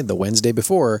Saturday, the Wednesday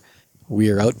before,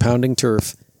 we are out pounding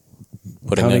turf,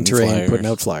 pounding terrain, putting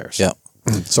out flyers. Yeah.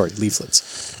 Sorry,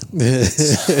 leaflets.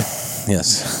 Yes.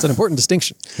 It's an important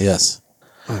distinction. Yes.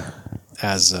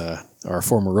 As our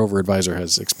former rover advisor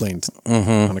has explained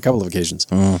on a couple of occasions.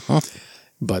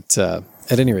 But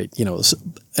at any rate,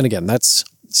 and again, that's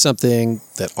something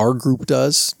that our group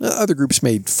does. Other groups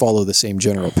may follow the same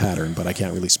general pattern, but I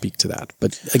can't really speak to that.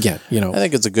 But again, I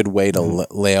think it's a good way to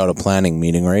lay out a planning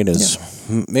meeting, right? Is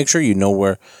make sure you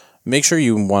know make sure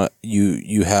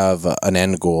you have an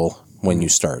end goal when you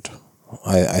start.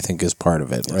 I think is part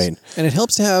of it, right? And it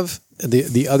helps to have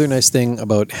the other nice thing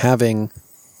about having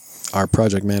our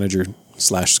project manager /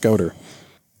 scouter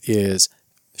is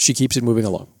she keeps it moving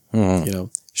along.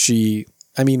 We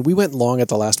went long at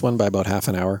the last one by about half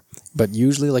an hour, but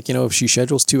usually if she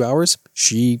schedules 2 hours,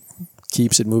 she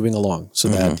keeps it moving along so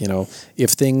that,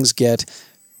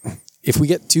 if we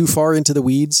get too far into the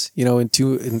weeds,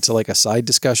 into like a side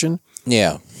discussion.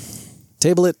 Yeah.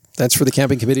 Table it. That's for the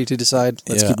camping committee to decide.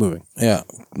 Let's keep moving. Yeah.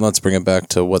 Let's bring it back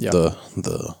to what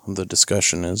the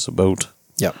discussion is about.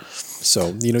 Yeah.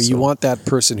 So, you want that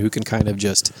person who can kind of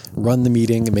just run the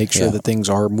meeting and make sure that things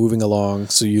are moving along.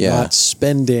 So you're not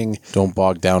spending. Don't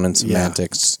bog down in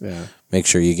semantics. Yeah. Make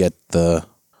sure you get the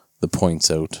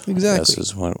points out. Exactly.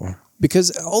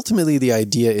 Because ultimately the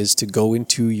idea is to go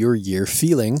into your year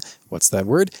feeling, what's that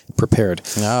word? Prepared.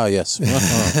 Ah, yes.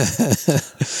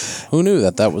 Who knew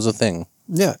that was a thing?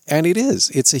 Yeah, and it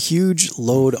is. It's a huge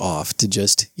load off to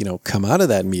just, come out of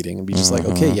that meeting and be just like,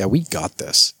 okay, yeah, we got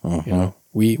this.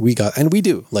 We got, and we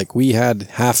do. Like we had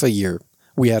half a year.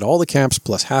 We had all the camps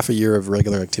plus half a year of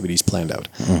regular activities planned out.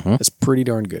 It's pretty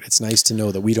darn good. It's nice to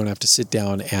know that we don't have to sit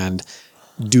down and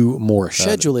do more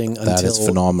scheduling until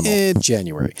phenomenal.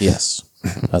 January. Yes,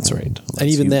 that's right. And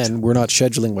even then, we're not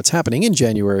scheduling what's happening in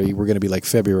January. We're going to be like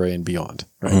February and beyond,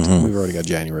 right? We've already got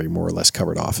January more or less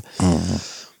covered off.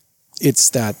 It's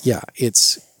that,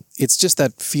 it's just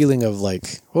that feeling of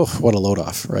like, oh, what a load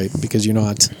off, right? Because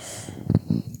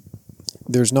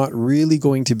there's not really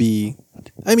going to be,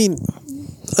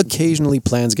 occasionally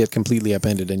plans get completely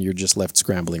upended and you're just left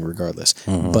scrambling regardless.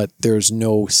 But there's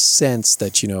no sense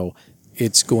that,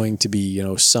 it's going to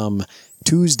be, some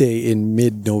Tuesday in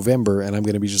mid-November and I'm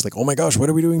going to be just like, oh my gosh, what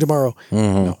are we doing tomorrow?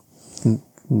 No,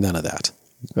 none of that,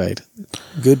 right?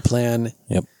 Get plan.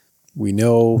 Yep. We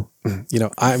know,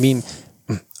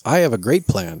 I have a great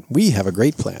plan. We have a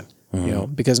great plan.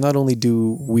 Because not only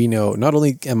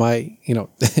am I,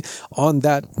 on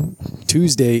that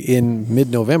Tuesday in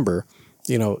mid-November,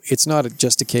 it's not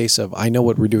just a case of I know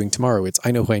what we're doing tomorrow. It's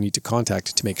I know who I need to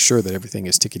contact to make sure that everything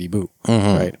is tickety-boo,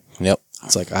 right? Yep.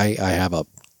 It's like I have a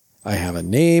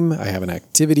name, I have an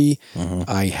activity,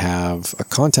 I have a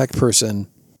contact person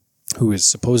who is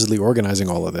supposedly organizing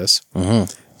all of this.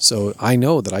 So I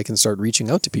know that I can start reaching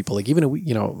out to people, like even a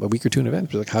week or two in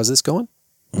advance. Like, how's this going?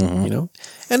 And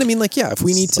if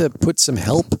we need to put some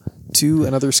help to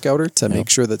another scouter to make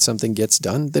sure that something gets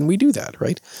done, then we do that,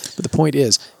 right? But the point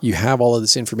is, you have all of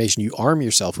this information, you arm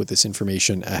yourself with this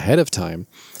information ahead of time,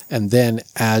 and then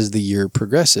as the year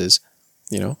progresses,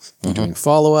 you're doing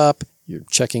follow-up, you're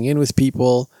checking in with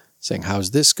people, saying, how's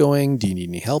this going? Do you need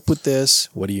any help with this?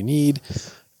 What do you need?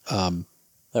 That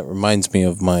reminds me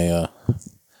of my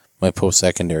my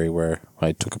post-secondary where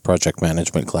I took a project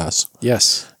management class.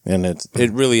 Yes. And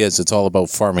it really is. It's all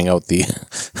about farming out the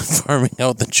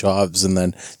jobs and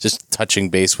then just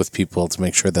touching base with people to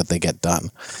make sure that they get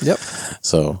done. Yep.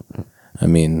 So,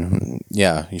 you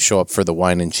show up for the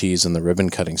wine and cheese and the ribbon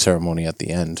cutting ceremony at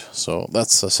the end. So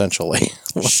that's essentially.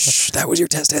 Shh, that was your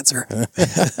test answer.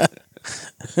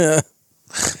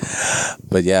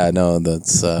 But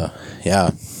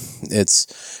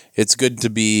that's it's good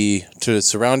to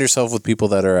surround yourself with people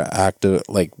that are active,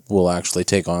 like will actually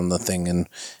take on the thing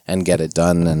and get it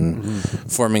done, and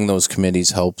forming those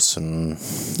committees helps. And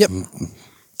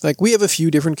like we have a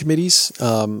few different committees.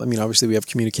 Obviously we have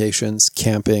communications,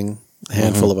 camping, a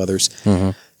handful of others.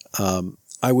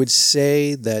 I would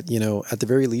say that, you know, at the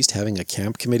very least, having a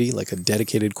camp committee, like a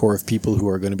dedicated core of people who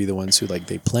are going to be the ones who, like,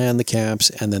 they plan the camps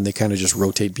and then they kind of just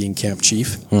rotate being camp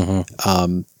chief.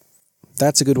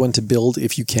 That's a good one to build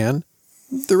if you can.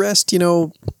 The rest, you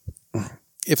know,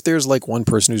 if there's like one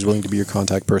person who's willing to be your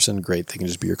contact person, great, they can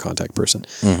just be your contact person.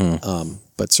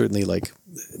 But certainly, like,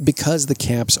 because the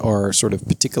camps are sort of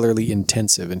particularly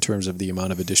intensive in terms of the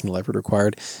amount of additional effort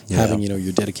required, having, you know,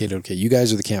 you're dedicated, okay, you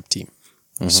guys are the camp team.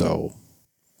 So,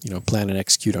 you know, plan and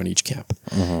execute on each camp.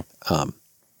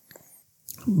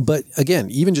 But again,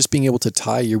 even just being able to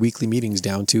tie your weekly meetings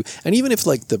down to, and even if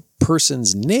like the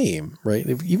person's name, right?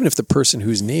 Even if the person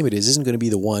whose name it is isn't going to be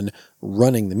the one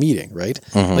running the meeting, right?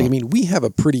 Like, I mean, we have a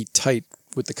pretty tight,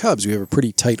 with the Cubs, we have a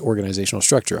pretty tight organizational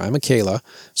structure. I'm a Kayla,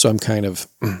 so I'm kind of,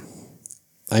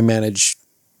 I manage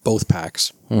both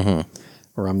packs.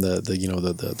 Or I'm the you know,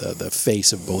 the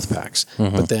face of both packs.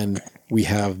 But then we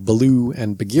have Baloo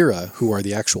and Bagheera, who are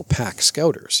the actual pack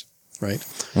scouters, right?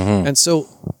 And so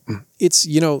it's,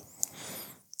 you know,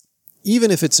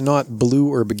 even if it's not Baloo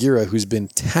or Bagheera who's been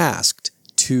tasked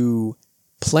to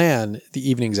plan the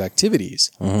evening's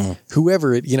activities,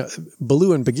 whoever it, you know,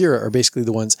 Baloo and Bagheera are basically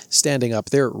the ones standing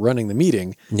up there running the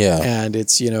meeting. And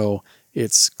it's, you know,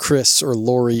 it's Chris or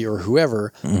Lori or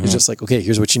whoever is just like, okay,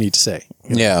 here's what you need to say.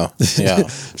 You know?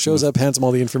 Shows up, hands them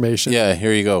all the information.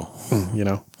 Here you go. You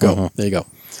know, go. There you go.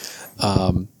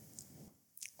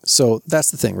 So that's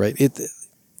the thing, right?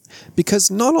 Because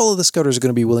not all of the scouters are going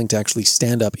to be willing to actually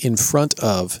stand up in front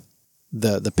of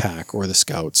the pack or the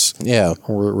scouts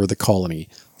or the colony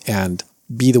and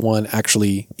be the one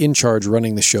actually in charge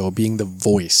running the show, being the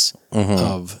voice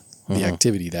of the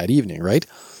activity that evening, right?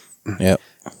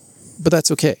 But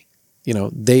that's okay. You know,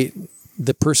 the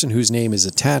person whose name is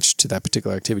attached to that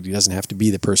particular activity doesn't have to be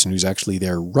the person who's actually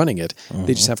there running it.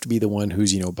 They just have to be the one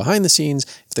who's, you know, behind the scenes.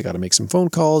 If they got to make some phone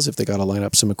calls, if they got to line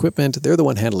up some equipment, they're the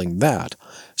one handling that,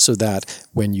 so that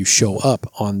when you show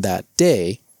up on that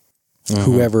day,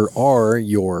 whoever are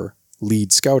your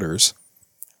lead scouters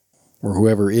or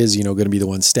whoever is, you know, going to be the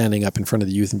one standing up in front of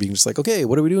the youth and being just like, okay,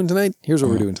 what are we doing tonight? Here's what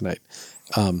we're doing tonight.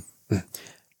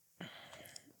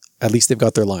 At least they've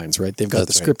got their lines, right? They've got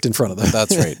the script in front of them.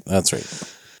 That's right.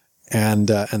 And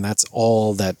that's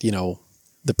all that, you know,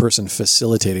 the person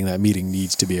facilitating that meeting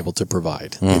needs to be able to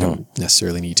provide. They don't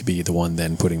necessarily need to be the one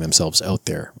then putting themselves out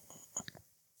there,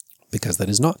 because that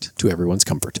is not to everyone's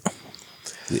comfort.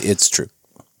 It's true.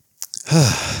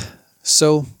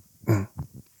 So,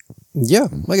 yeah,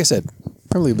 like I said,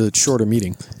 probably a bit shorter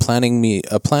meeting.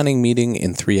 A planning meeting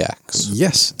in 3 acts.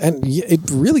 Yes, and it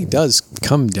really does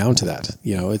come down to that.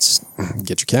 You know, it's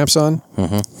get your camps on,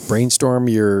 brainstorm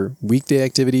your weekday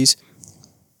activities,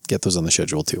 get those on the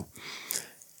schedule too.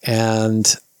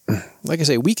 And like I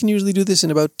say, we can usually do this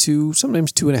in about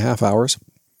sometimes 2.5 hours.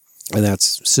 And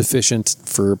that's sufficient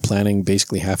for planning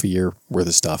basically half a year worth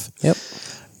of stuff.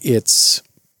 It's,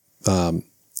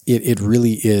 it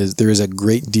really is, there is a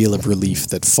great deal of relief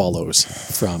that follows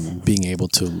from being able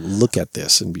to look at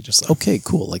this and be just, okay,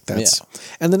 cool. Like that's,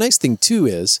 and the nice thing too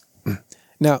is,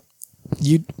 now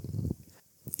it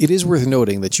is worth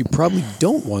noting that you probably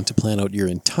don't want to plan out your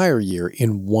entire year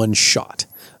in one shot,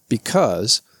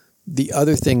 because the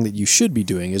other thing that you should be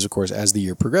doing is, of course, as the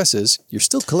year progresses, you're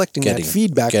still collecting that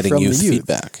feedback from the youth.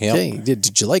 Feedback. Okay,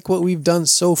 did you like what we've done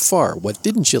so far? What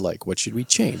didn't you like? What should we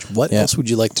change? What else would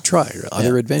you like to try? Or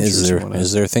other adventures?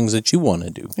 Is there things that you want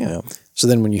to do? So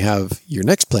then when you have your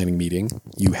next planning meeting,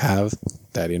 you have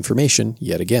that information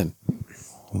yet again.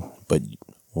 But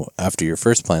after your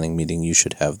first planning meeting, you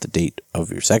should have the date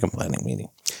of your second planning meeting.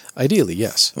 Ideally,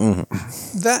 yes.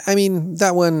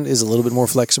 That one is a little bit more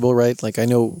flexible, right? Like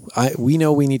we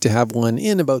know we need to have one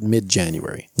in about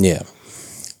mid-January.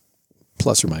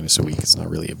 Plus or minus a week. It's not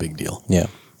really a big deal.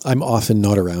 I'm often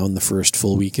not around the first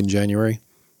full week in January,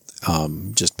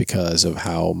 just because of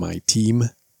how my team,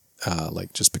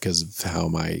 just because of how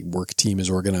my work team is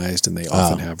organized, and they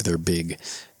often have their big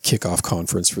kickoff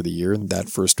conference for the year that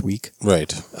first week.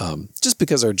 Right. Just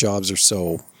because our jobs are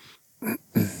so,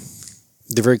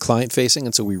 they're very client facing,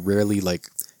 and so we rarely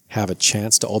have a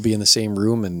chance to all be in the same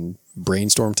room and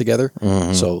brainstorm together.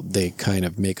 So they kind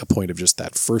of make a point of just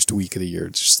that first week of the year.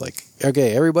 It's just like,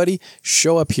 okay, everybody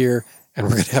show up here and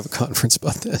we're going to have a conference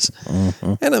about this.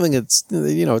 And I think it's,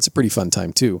 it's a pretty fun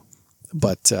time too.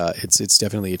 But it's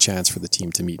definitely a chance for the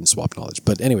team to meet and swap knowledge.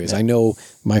 But anyways, I know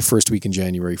my first full week in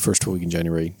January,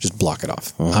 just block it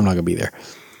off. I'm not going to be there.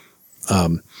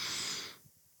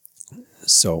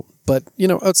 But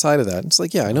outside of that, it's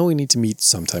like, I know we need to meet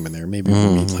sometime in there. Maybe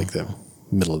we'll meet the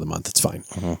middle of the month. It's fine.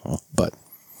 But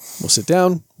we'll sit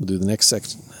down. We'll do the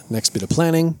next bit of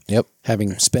planning. Yep.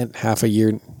 Having spent half a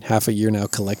year now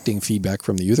collecting feedback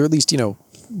from the youth, or at least,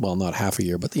 well, not half a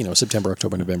year, but, September,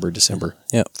 October, November, December.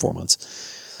 Yep. 4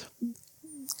 months.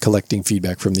 Collecting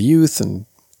feedback from the youth and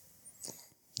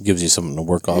gives you something to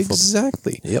work off of.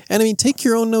 Exactly. Yep. And take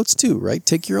your own notes too, right?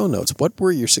 Take your own notes. What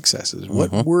were your successes?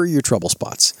 What were your trouble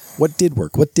spots? What did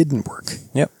work? What didn't work?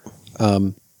 Yep.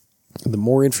 The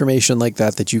more information like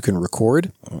that you can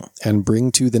record and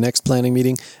bring to the next planning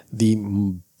meeting, the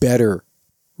better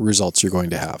results you're going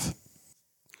to have.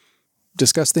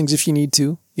 Discuss things if you need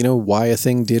to, why a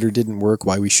thing did or didn't work,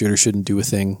 why we should or shouldn't do a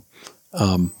thing.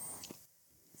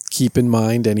 Keep in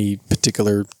mind any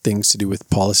particular things to do with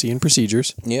policy and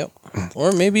procedures. Yep.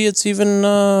 Or maybe it's even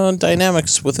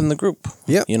dynamics within the group.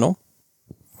 Yeah.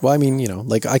 Well, I mean,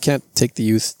 I can't take the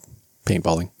youth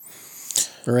paintballing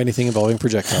or anything involving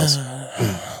projectiles.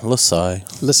 Lasai.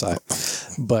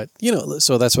 But,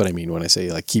 so that's what I mean when I say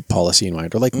keep policy in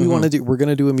mind. Or we're going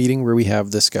to do a meeting where we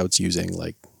have the scouts using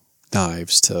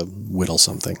knives to whittle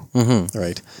something. Mm-hmm.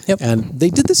 Right. Yep. And they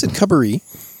did this at Cubbery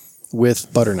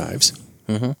with butter knives.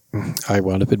 Mm-hmm. I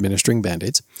wound up administering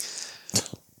Band-Aids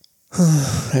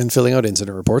and filling out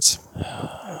incident reports.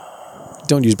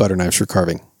 Don't use butter knives for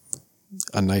carving.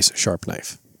 A nice sharp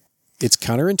knife. It's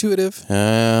counterintuitive,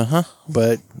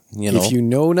 but if you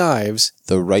know knives...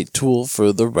 The right tool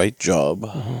for the right job.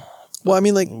 Mm-hmm. Well, I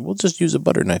mean, we'll just use a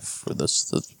butter knife for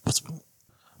this.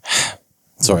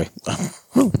 Sorry.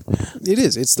 It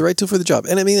is. It's the right tool for the job.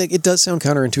 And I mean, it does sound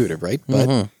counterintuitive, right?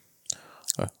 But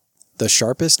the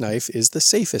sharpest knife is the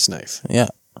safest knife. Yeah.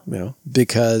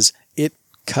 Because it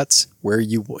cuts where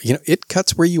you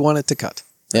want it to cut.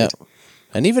 Right? Yeah.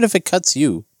 And even if it cuts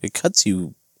you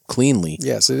cleanly.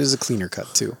 Yes, it is a cleaner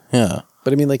cut too. Yeah.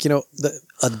 But I mean,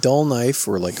 a dull knife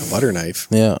or a butter knife.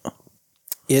 Yeah.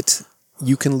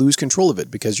 You can lose control of it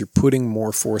because you're putting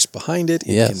more force behind it.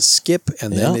 It can skip.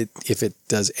 And then if it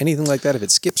does anything like that, if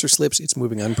it skips or slips, it's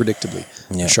moving unpredictably.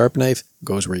 Yeah. A sharp knife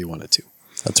goes where you want it to.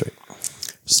 That's right.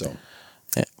 So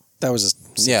that was a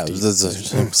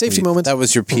safety moment. That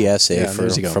was your PSA from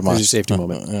us. There's your safety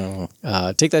moment.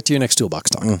 Take that to your next toolbox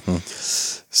talk. Mm-hmm.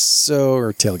 So,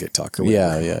 or tailgate talk. Or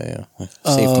whatever. Yeah.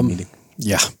 Safety meeting.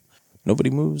 Yeah. Nobody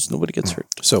moves. Nobody gets hurt.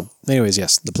 So anyways,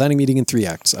 yes, the planning meeting in 3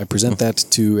 acts. I present that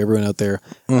to everyone out there.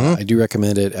 I do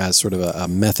recommend it as sort of a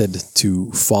method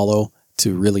to follow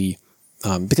to really,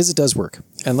 because it does work.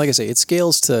 And like I say, it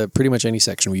scales to pretty much any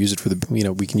section. We use it for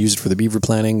we can use it for the beaver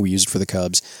planning. We use it for the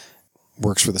Cubs.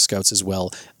 Works for the Scouts as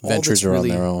well. Ventures are on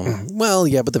their own. Well,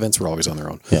 yeah, but the Vents were always on their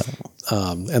own. Yeah.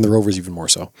 And the Rovers even more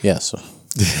so. Yes.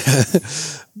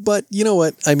 But you know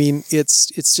what? I mean,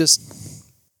 it's just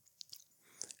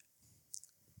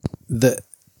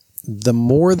the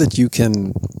more that you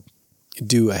can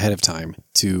do ahead of time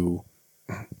to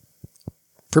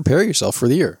prepare yourself for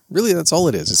the year. Really, that's all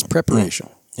it is. It's preparation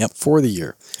for the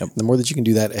year. Yep. The more that you can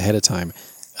do that ahead of time,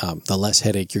 the less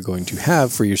headache you're going to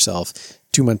have for yourself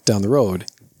 2 months down the road.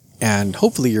 And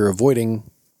hopefully you're avoiding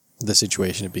the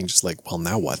situation of being just well,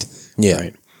 now what? Yeah.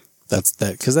 Right? That's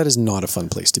that, because that is not a fun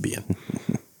place to be in.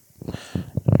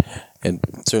 It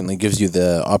certainly gives you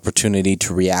the opportunity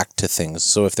to react to things.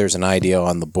 So if there's an idea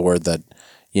on the board that,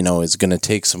 is going to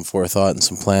take some forethought and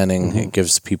some planning, it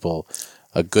gives people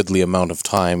a goodly amount of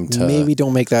time to... Maybe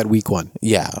don't make that week 1.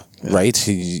 Yeah. Right?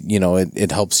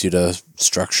 It helps you to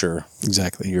structure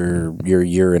your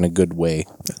year in a good way.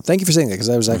 Thank you for saying that, because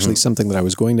that was actually something that I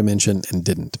was going to mention and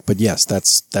didn't. But yes,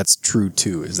 that's true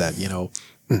too, is that,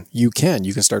 you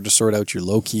can start to sort out your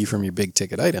low key from your big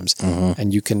ticket items,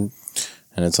 and you can...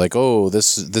 And it's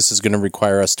this is going to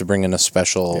require us to bring in a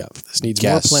special this needs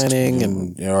guest, more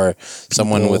planning or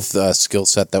someone with a skill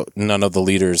set that none of the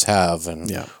leaders have,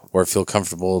 or feel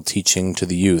comfortable teaching to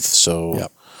the youth. So,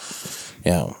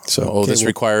 So, this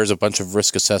requires a bunch of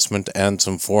risk assessment and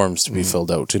some forms to be filled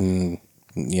out, and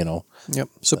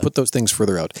So put those things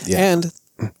further out. Yeah. And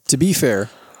to be fair,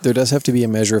 there does have to be a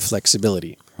measure of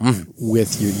flexibility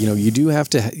with your. You do have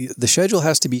to. The schedule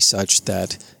has to be such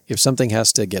that if something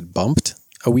has to get bumped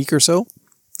a week or so,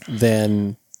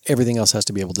 then everything else has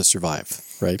to be able to survive,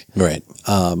 right? Right.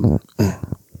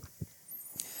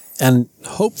 And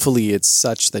hopefully it's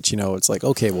such that, it's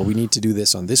okay, well, we need to do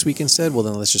this on this week instead. Well,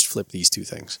 then let's just flip these 2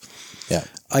 things. Yeah.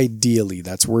 Ideally,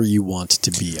 that's where you want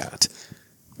to be at.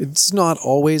 It's not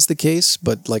always the case,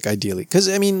 but ideally. Because,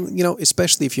 I mean,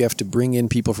 especially if you have to bring in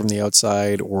people from the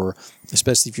outside, or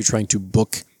especially if you're trying to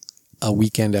book a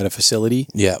weekend at a facility.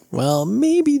 Yeah. Well,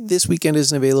 maybe this weekend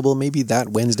isn't available. Maybe that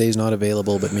Wednesday is not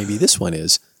available, but maybe this one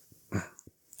is.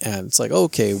 And it's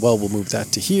okay, well, we'll move that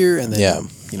to here, and then,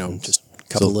 just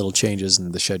couple little changes,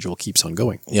 and the schedule keeps on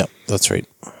going. Yeah, that's right.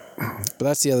 But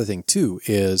that's the other thing, too,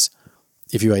 is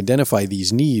if you identify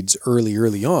these needs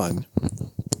early on,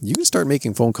 you can start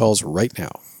making phone calls right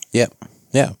now. Yeah,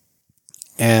 yeah.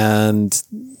 And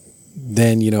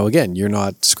then, again, you're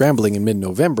not scrambling in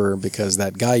mid-November because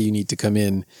that guy you need to come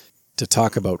in to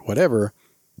talk about whatever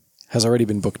has already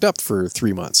been booked up for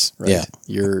 3 months, right? Yeah.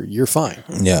 You're fine.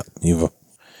 Yeah, you're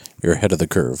ahead of the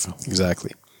curve.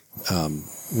 Exactly.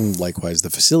 Likewise, the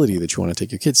facility that you want to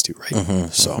take your kids to, right? Mm-hmm,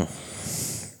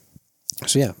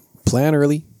 So yeah, plan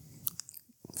early,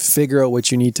 figure out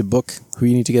what you need to book, who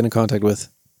you need to get in contact with,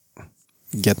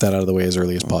 get that out of the way as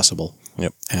early as possible.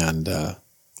 Yep. And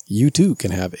you too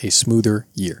can have a smoother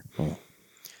year.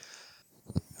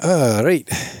 All right.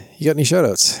 You got any shout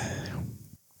outs?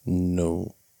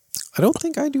 No. I don't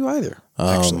think I do either,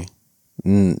 actually.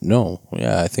 No.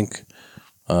 Yeah, I think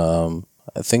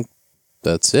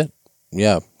that's it.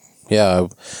 Yeah. Yeah.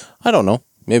 I don't know.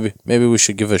 Maybe we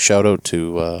should give a shout out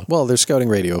to... well, there's Scouting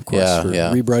Radio, of course, for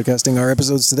rebroadcasting our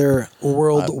episodes to their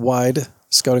worldwide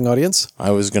scouting audience.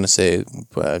 I was going to say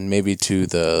maybe to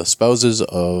the spouses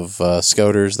of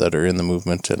scouters that are in the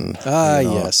movement. And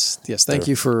yes. Thank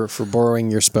you for borrowing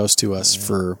your spouse to us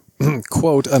for,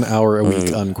 quote, an hour a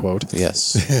week, unquote.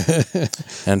 Yes.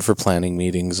 And for planning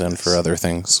meetings and for other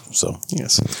things. So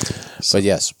yes. But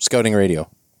yes, Scouting Radio.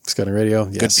 Scouting Radio,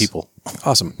 yes. Good people.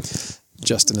 Awesome.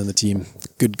 Justin and the team,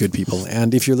 good people.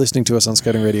 And if you're listening to us on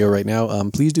Scouting Radio right now,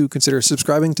 please do consider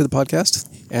subscribing to the podcast.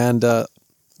 And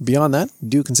beyond that,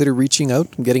 do consider reaching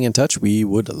out and getting in touch. We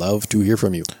would love to hear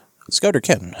from you. Scouter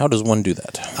Ken, how does one do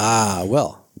that?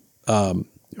 Well,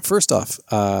 first off,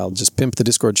 I'll just pimp the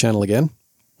Discord channel again.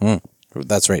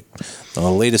 That's right. The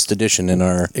latest edition in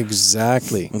our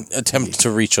attempt to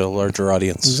reach a larger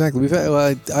audience. Exactly. We've had,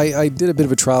 I did a bit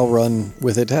of a trial run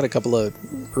with it. Had a couple of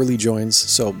early joins.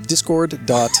 So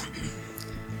discord.io.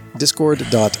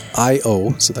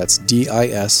 So that's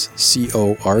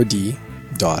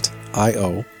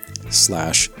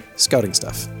discord.io/scouting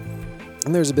stuff.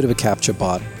 And there's a bit of a CAPTCHA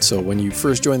bot. So when you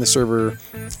first join the server,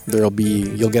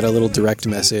 you'll get a little direct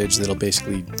message that'll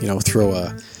basically, throw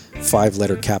a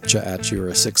 5-letter CAPTCHA at you or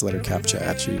a 6-letter CAPTCHA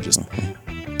at you. Just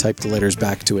type the letters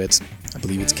back to it. I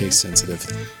believe it's case sensitive.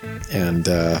 And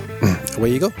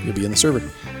away you go. You'll be in the server.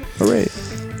 Hooray.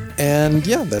 And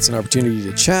yeah, that's an opportunity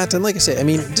to chat. And like I say,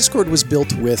 Discord was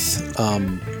built with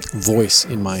voice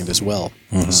in mind as well.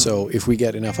 Mm-hmm. So if we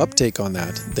get enough uptake on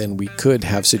that, then we could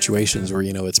have situations where,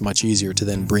 it's much easier to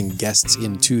then bring guests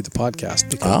into the podcast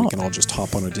because we can all just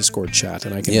hop on a Discord chat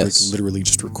and I can literally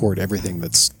just record everything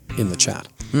that's in the chat.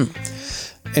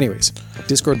 Anyways,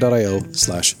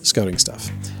 discord.io/scouting stuff.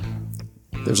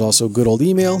 There's also good old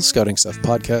email,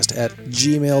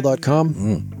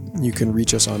 scoutingstuffpodcast@gmail.com. You can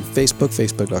reach us on Facebook,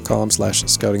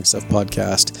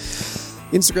 facebook.com/scoutingstuffpodcast,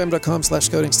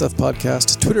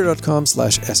 Instagram.com/scoutingstuffpodcast,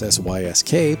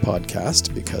 Twitter.com/SSYSK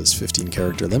podcast because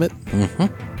 15-character limit.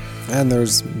 And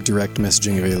there's direct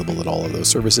messaging available at all of those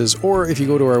services. Or if you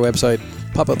go to our website,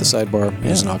 pop out the sidebar,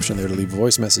 there's an option there to leave a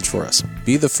voice message for us.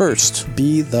 Be the first.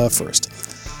 Be the first.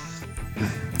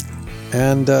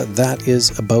 And that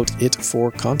is about it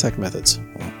for contact methods.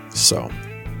 So,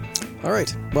 all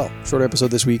right. Well, short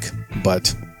episode this week,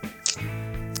 but...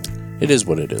 it is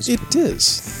what it is. It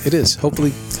is. It is.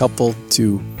 Hopefully helpful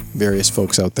to various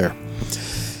folks out there.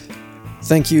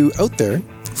 Thank you out there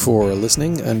for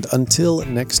listening, and until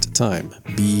next time,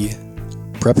 be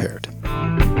prepared.